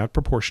setting that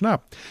proportion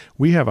up.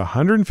 We have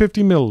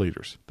 150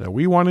 milliliters that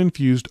we want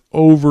infused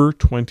over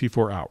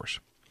 24 hours.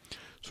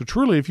 So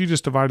truly, if you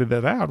just divided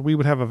that out, we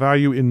would have a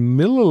value in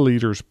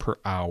milliliters per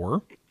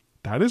hour.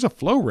 That is a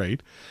flow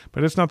rate,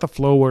 but it's not the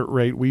flow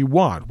rate we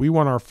want. We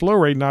want our flow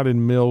rate not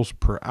in mils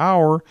per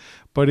hour,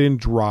 but in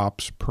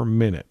drops per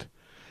minute.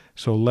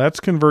 So let's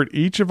convert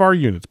each of our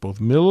units, both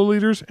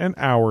milliliters and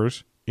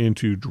hours,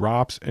 into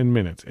drops and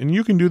minutes. And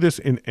you can do this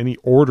in any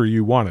order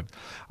you wanted.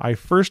 I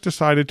first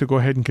decided to go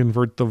ahead and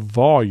convert the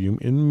volume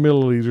in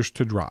milliliters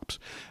to drops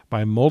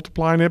by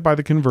multiplying it by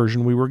the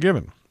conversion we were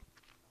given.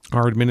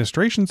 Our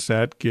administration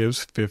set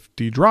gives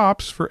 50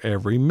 drops for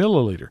every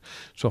milliliter.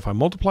 So if I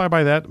multiply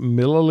by that,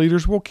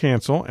 milliliters will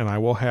cancel, and I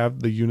will have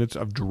the units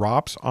of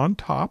drops on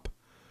top.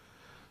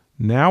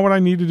 Now what I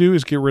need to do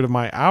is get rid of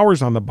my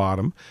hours on the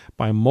bottom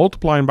by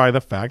multiplying by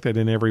the fact that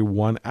in every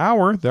 1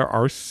 hour, there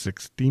are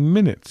 60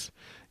 minutes.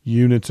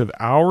 Units of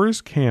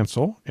hours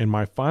cancel, and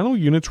my final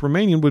units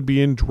remaining would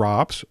be in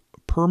drops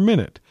per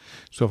minute.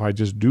 So if I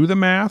just do the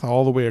math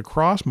all the way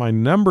across, my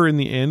number in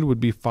the end would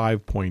be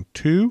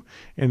 5.2,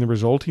 and the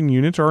resulting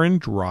units are in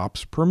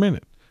drops per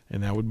minute.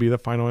 And that would be the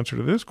final answer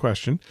to this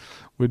question,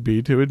 would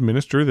be to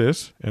administer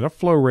this at a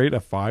flow rate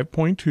of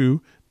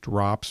 5.2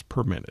 drops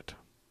per minute.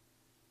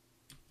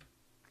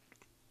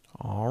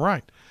 All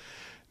right.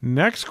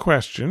 Next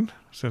question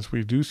since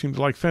we do seem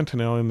to like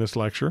fentanyl in this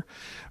lecture,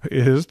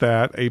 is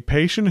that a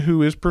patient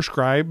who is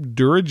prescribed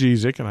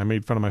Duragesic, and I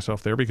made fun of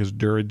myself there because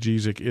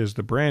Duragesic is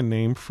the brand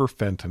name for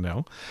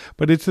fentanyl,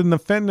 but it's in the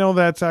fentanyl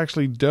that's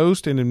actually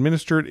dosed and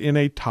administered in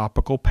a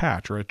topical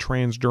patch or a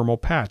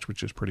transdermal patch,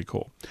 which is pretty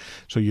cool.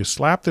 So you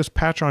slap this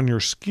patch on your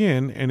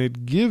skin and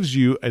it gives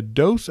you a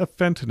dose of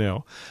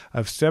fentanyl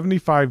of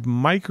 75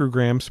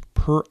 micrograms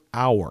per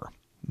hour.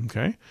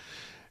 Okay?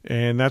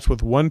 And that's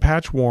with one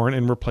patch worn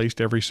and replaced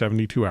every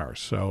 72 hours.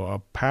 So a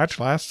patch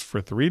lasts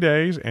for 3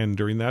 days, and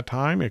during that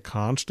time, it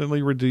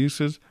constantly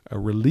releases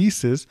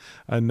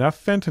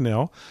enough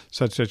fentanyl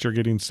such that you're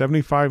getting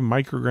 75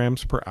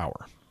 micrograms per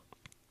hour.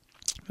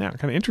 Now,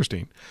 kind of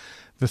interesting.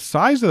 The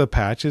size of the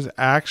patch is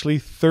actually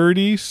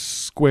 30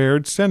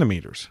 squared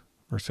centimeters,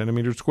 or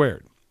centimeters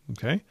squared.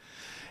 Okay?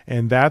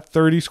 And that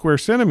 30 square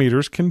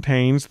centimeters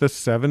contains the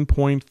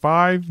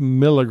 7.5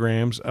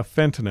 milligrams of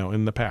fentanyl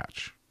in the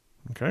patch.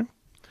 Okay?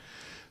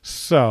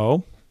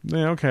 So,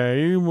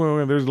 okay,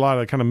 well, there's a lot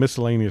of kind of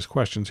miscellaneous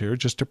questions here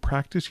just to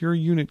practice your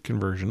unit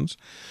conversions.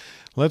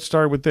 Let's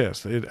start with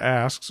this. It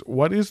asks,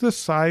 what is the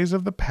size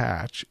of the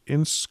patch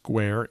in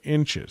square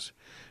inches?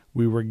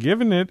 We were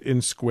given it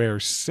in square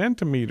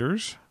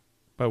centimeters,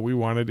 but we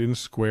want it in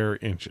square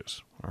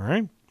inches. All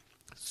right?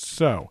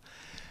 So,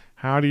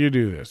 how do you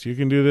do this? You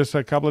can do this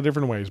a couple of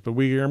different ways, but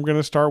I'm going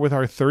to start with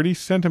our 30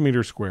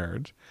 centimeter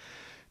squared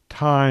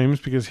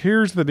times, because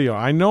here's the deal.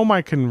 I know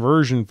my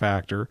conversion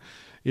factor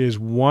is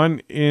 1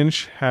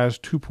 inch has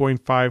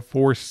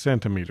 2.54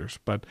 centimeters,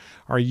 but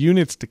our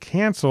units to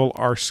cancel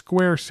are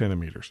square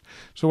centimeters.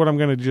 So what I'm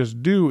going to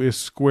just do is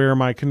square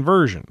my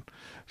conversion.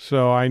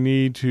 So I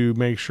need to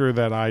make sure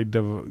that I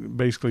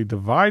basically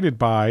divide it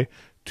by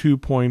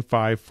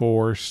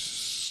 2.54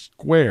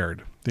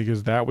 squared,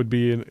 because that would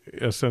be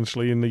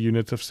essentially in the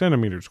units of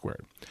centimeters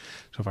squared.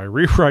 So if I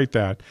rewrite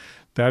that,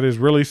 that is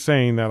really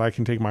saying that I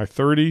can take my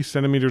 30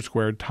 centimeters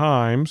squared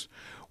times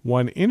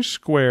 1 inch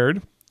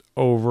squared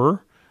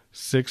over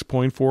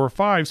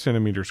 6.45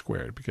 centimeters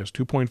squared, because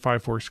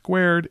 2.54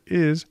 squared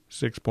is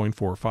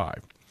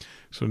 6.45.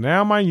 So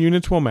now my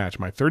units will match.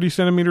 My 30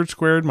 centimeters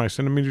squared, my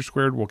centimeters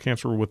squared will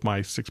cancel with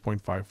my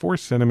 6.54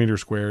 centimeters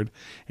squared,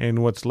 and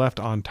what's left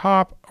on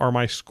top are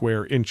my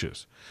square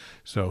inches.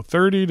 So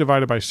 30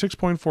 divided by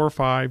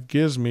 6.45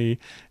 gives me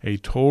a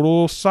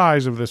total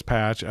size of this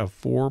patch of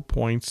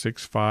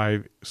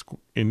 4.65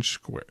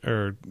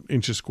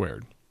 inches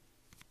squared.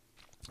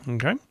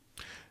 Okay,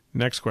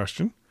 next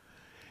question.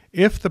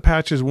 If the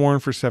patch is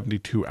worn for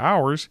 72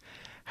 hours,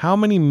 how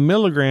many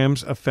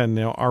milligrams of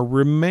fentanyl are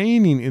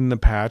remaining in the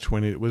patch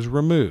when it was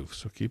removed?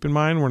 So keep in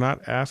mind, we're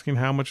not asking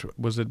how much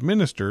was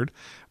administered,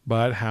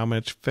 but how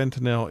much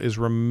fentanyl is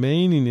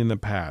remaining in the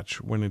patch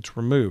when it's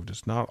removed.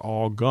 It's not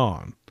all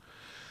gone.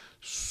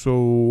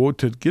 So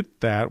to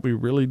get that, we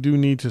really do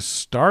need to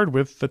start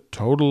with the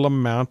total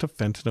amount of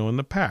fentanyl in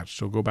the patch.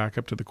 So go back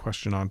up to the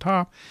question on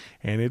top,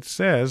 and it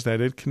says that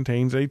it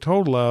contains a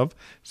total of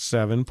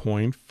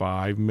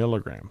 7.5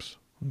 milligrams.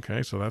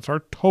 Okay, so that's our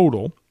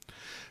total.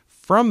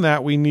 From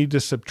that, we need to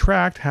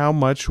subtract how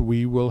much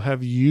we will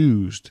have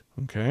used.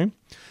 Okay,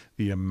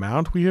 the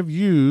amount we have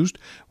used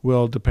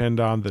will depend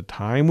on the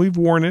time we've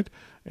worn it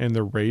and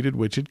the rate at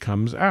which it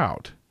comes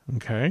out.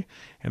 Okay,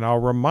 and I'll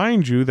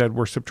remind you that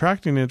we're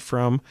subtracting it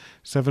from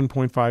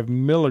 7.5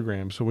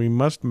 milligrams, so we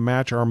must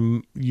match our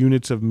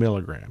units of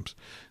milligrams.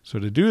 So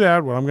to do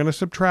that, what I'm going to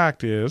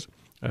subtract is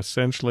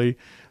essentially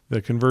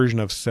the conversion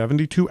of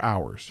 72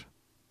 hours.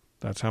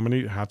 That's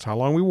how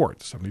long we wore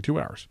it, 72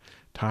 hours,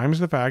 times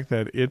the fact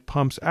that it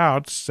pumps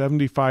out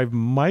 75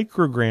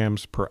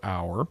 micrograms per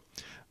hour.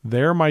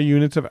 There, my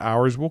units of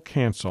hours will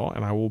cancel,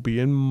 and I will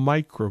be in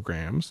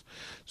micrograms.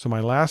 So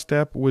my last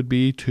step would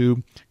be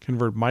to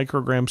convert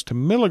micrograms to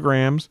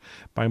milligrams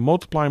by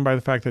multiplying by the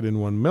fact that in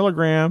 1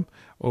 milligram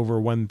over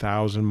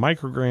 1,000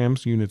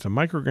 micrograms, units of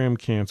microgram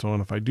cancel.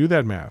 And if I do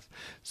that math,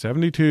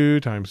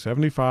 72 times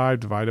 75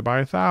 divided by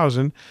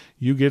 1,000,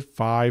 you get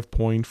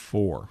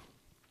 5.4.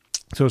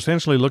 So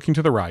essentially, looking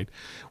to the right,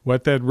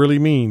 what that really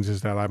means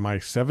is that my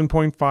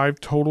 7.5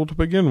 total to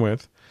begin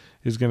with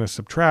is going to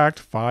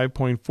subtract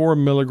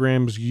 5.4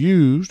 milligrams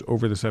used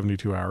over the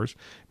 72 hours,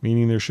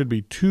 meaning there should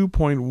be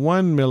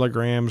 2.1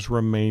 milligrams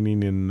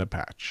remaining in the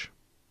patch.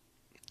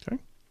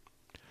 Okay.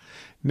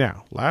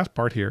 Now, last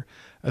part here.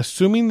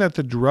 Assuming that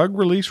the drug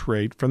release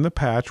rate from the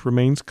patch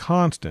remains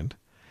constant,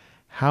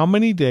 how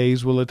many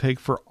days will it take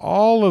for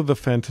all of the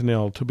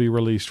fentanyl to be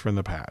released from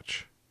the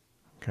patch?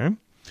 Okay.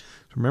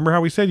 So remember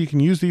how we said you can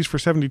use these for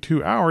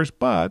 72 hours,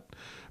 but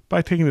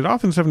by taking it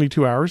off in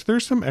 72 hours,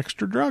 there's some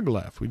extra drug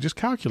left. We just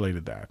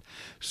calculated that.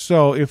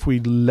 So if we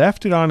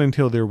left it on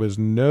until there was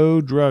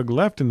no drug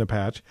left in the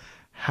patch,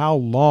 how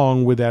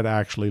long would that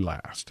actually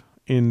last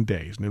in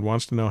days? And it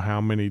wants to know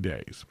how many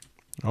days.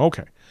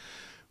 Okay.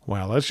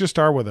 Well, let's just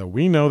start with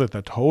we know that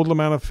the total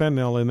amount of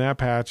fentanyl in that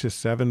patch is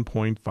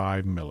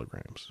 7.5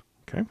 milligrams.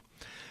 Okay.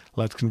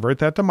 Let's convert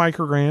that to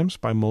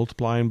micrograms by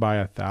multiplying by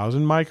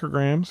 1,000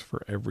 micrograms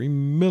for every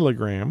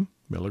milligram.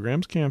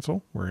 Milligrams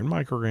cancel. We're in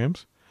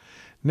micrograms.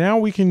 Now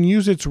we can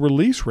use its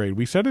release rate.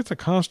 We said it's a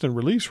constant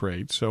release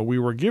rate, so we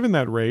were given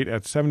that rate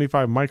at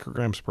 75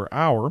 micrograms per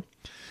hour.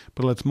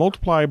 But let's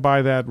multiply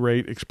by that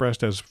rate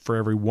expressed as for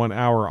every 1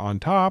 hour on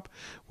top.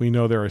 We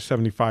know there are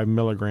 75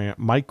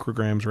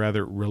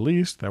 micrograms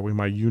released. That way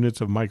my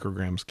units of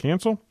micrograms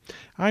cancel.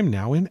 I'm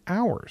now in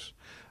hours.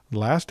 The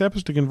last step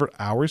is to convert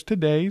hours to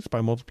days by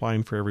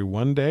multiplying for every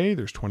 1 day.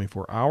 There's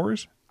 24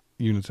 hours.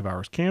 Units of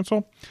hours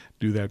cancel.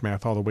 Do that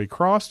math all the way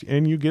across,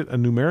 and you get a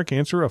numeric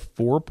answer of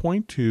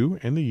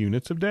 4.2 and the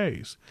units of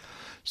days.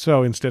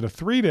 So instead of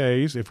 3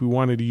 days, if we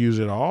wanted to use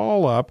it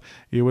all up,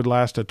 it would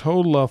last a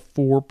total of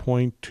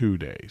 4.2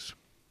 days.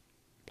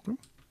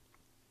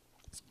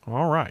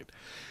 All right.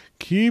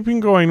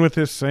 Keeping going with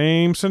this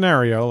same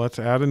scenario, let's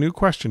add a new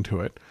question to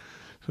it.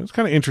 So it's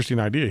kind of interesting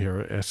idea here.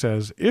 It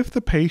says, if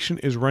the patient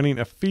is running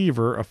a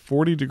fever of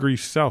 40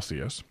 degrees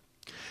Celsius,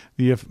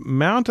 the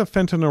amount of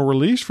fentanyl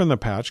released from the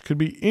patch could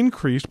be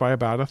increased by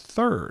about a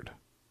third.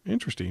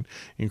 Interesting.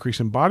 Increase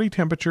in body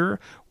temperature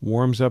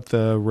warms up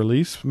the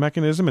release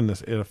mechanism, and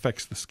it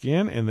affects the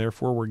skin, and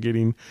therefore we're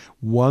getting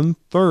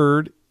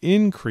 1/3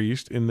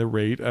 increased in the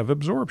rate of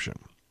absorption.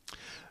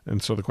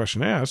 And so the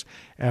question asks,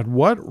 at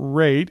what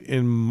rate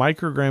in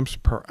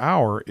micrograms per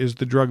hour is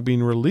the drug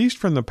being released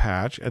from the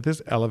patch at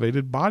this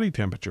elevated body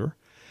temperature,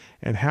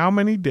 and how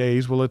many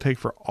days will it take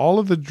for all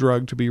of the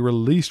drug to be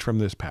released from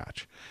this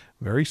patch?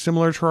 Very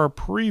similar to our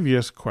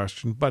previous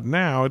question, but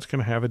now it's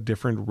going to have a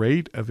different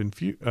rate of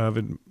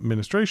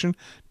administration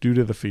due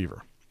to the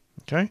fever.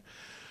 Okay?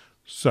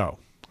 So,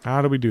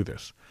 how do we do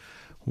this?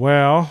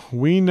 Well,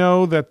 we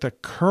know that the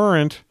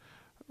current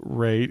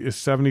rate is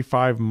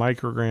 75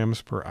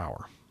 micrograms per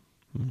hour.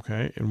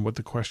 Okay? And what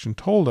the question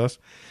told us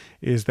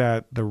is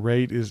that the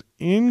rate is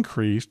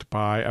increased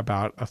by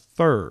about a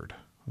third.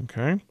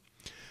 Okay?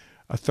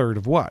 A third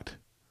of what?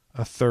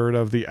 A third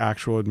of the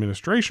actual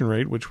administration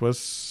rate, which was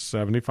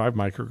 75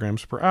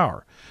 micrograms per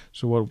hour.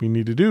 So what we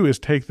need to do is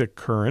take the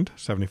current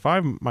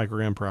 75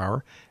 microgram per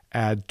hour,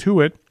 add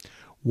to it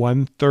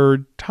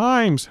 1/3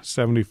 times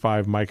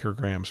 75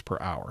 micrograms per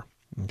hour.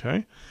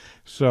 Okay,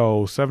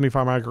 so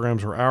 75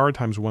 micrograms per hour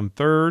times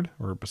 1/3,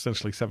 or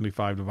essentially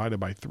 75 divided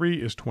by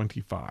 3, is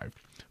 25.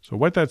 So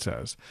what that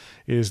says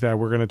is that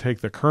we're going to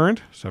take the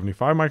current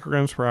 75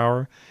 micrograms per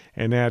hour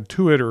and add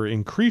to it, or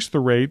increase the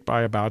rate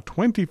by about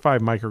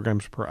 25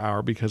 micrograms per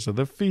hour because of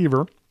the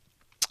fever.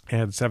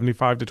 Add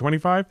 75 to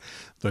 25.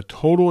 The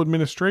total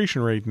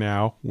administration rate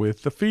now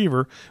with the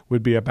fever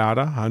would be about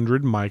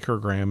 100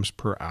 micrograms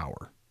per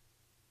hour.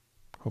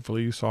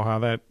 Hopefully you saw how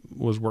that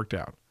was worked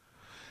out.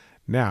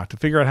 Now, to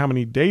figure out how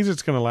many days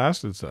it's going to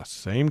last, it's the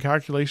same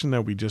calculation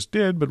that we just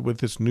did, but with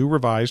this new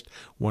revised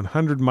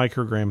 100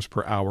 micrograms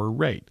per hour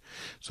rate.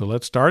 So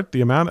let's start. The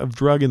amount of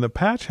drug in the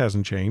patch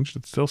hasn't changed.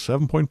 It's still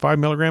 7.5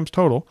 milligrams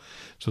total.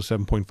 So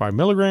 7.5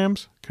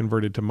 milligrams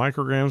converted to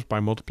micrograms by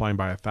multiplying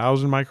by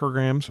 1,000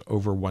 micrograms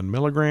over 1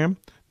 milligram.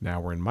 Now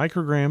we're in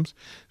micrograms,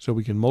 so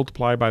we can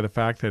multiply by the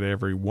fact that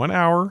every 1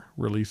 hour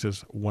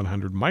releases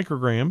 100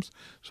 micrograms,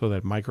 so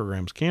that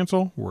micrograms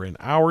cancel. We're in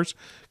hours.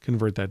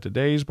 Convert that to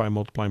days by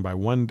multiplying by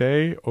 1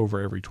 day over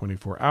every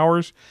 24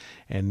 hours.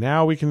 And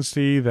now we can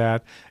see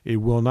that it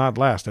will not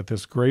last. At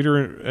this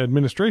greater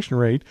administration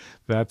rate,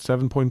 that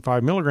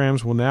 7.5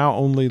 milligrams will now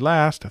only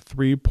last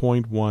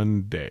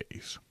 3.1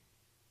 days.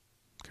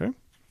 Okay?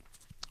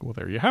 Well,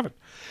 there you have it.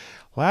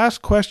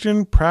 Last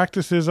question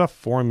practices a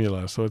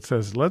formula. So it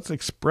says, let's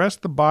express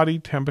the body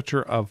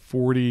temperature of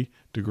 40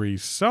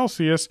 degrees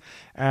Celsius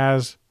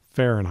as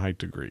Fahrenheit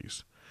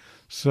degrees.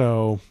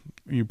 So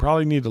you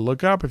probably need to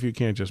look up, if you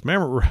can't just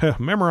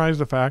memorize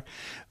the fact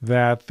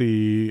that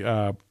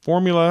the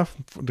formula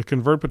to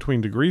convert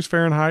between degrees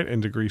Fahrenheit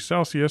and degrees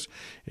Celsius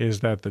is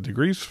that the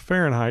degrees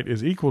Fahrenheit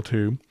is equal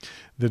to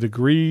the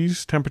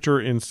degrees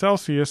temperature in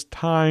Celsius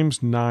times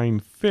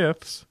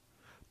 9/5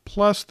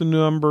 plus the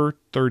number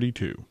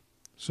 32.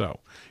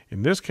 So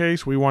in this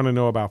case, we want to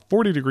know about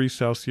 40 degrees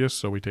Celsius.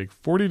 So we take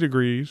 40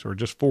 degrees, or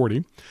just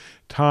 40,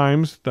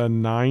 times the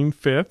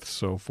 9/5.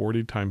 So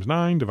 40 times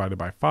 9 divided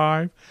by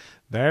 5.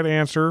 That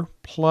answer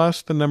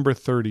plus the number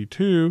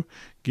 32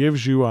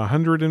 gives you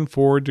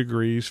 104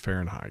 degrees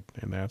Fahrenheit.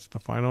 And that's the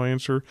final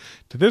answer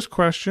to this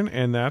question,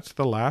 and that's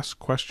the last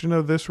question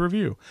of this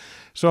review.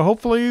 So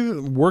hopefully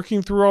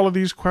working through all of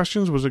these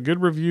questions was a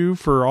good review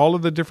for all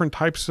of the different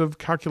types of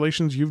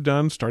calculations you've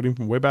done, starting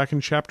from way back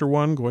in Chapter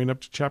 1, going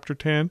up to Chapter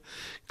 10.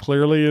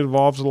 Clearly it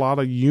involves a lot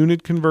of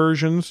unit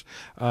conversions,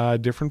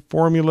 different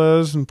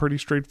formulas, and pretty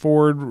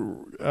straightforward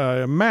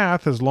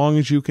math, as long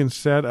as you can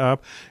set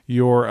up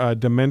your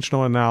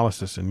dimensional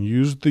analysis and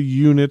use the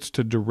units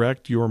to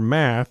direct your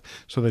math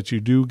so that you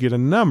do get a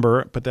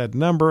number, but that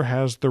number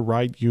has the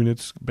right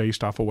units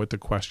based off of what the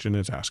question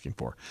is asking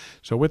for.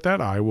 So with that,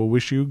 I will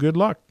wish you good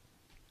luck.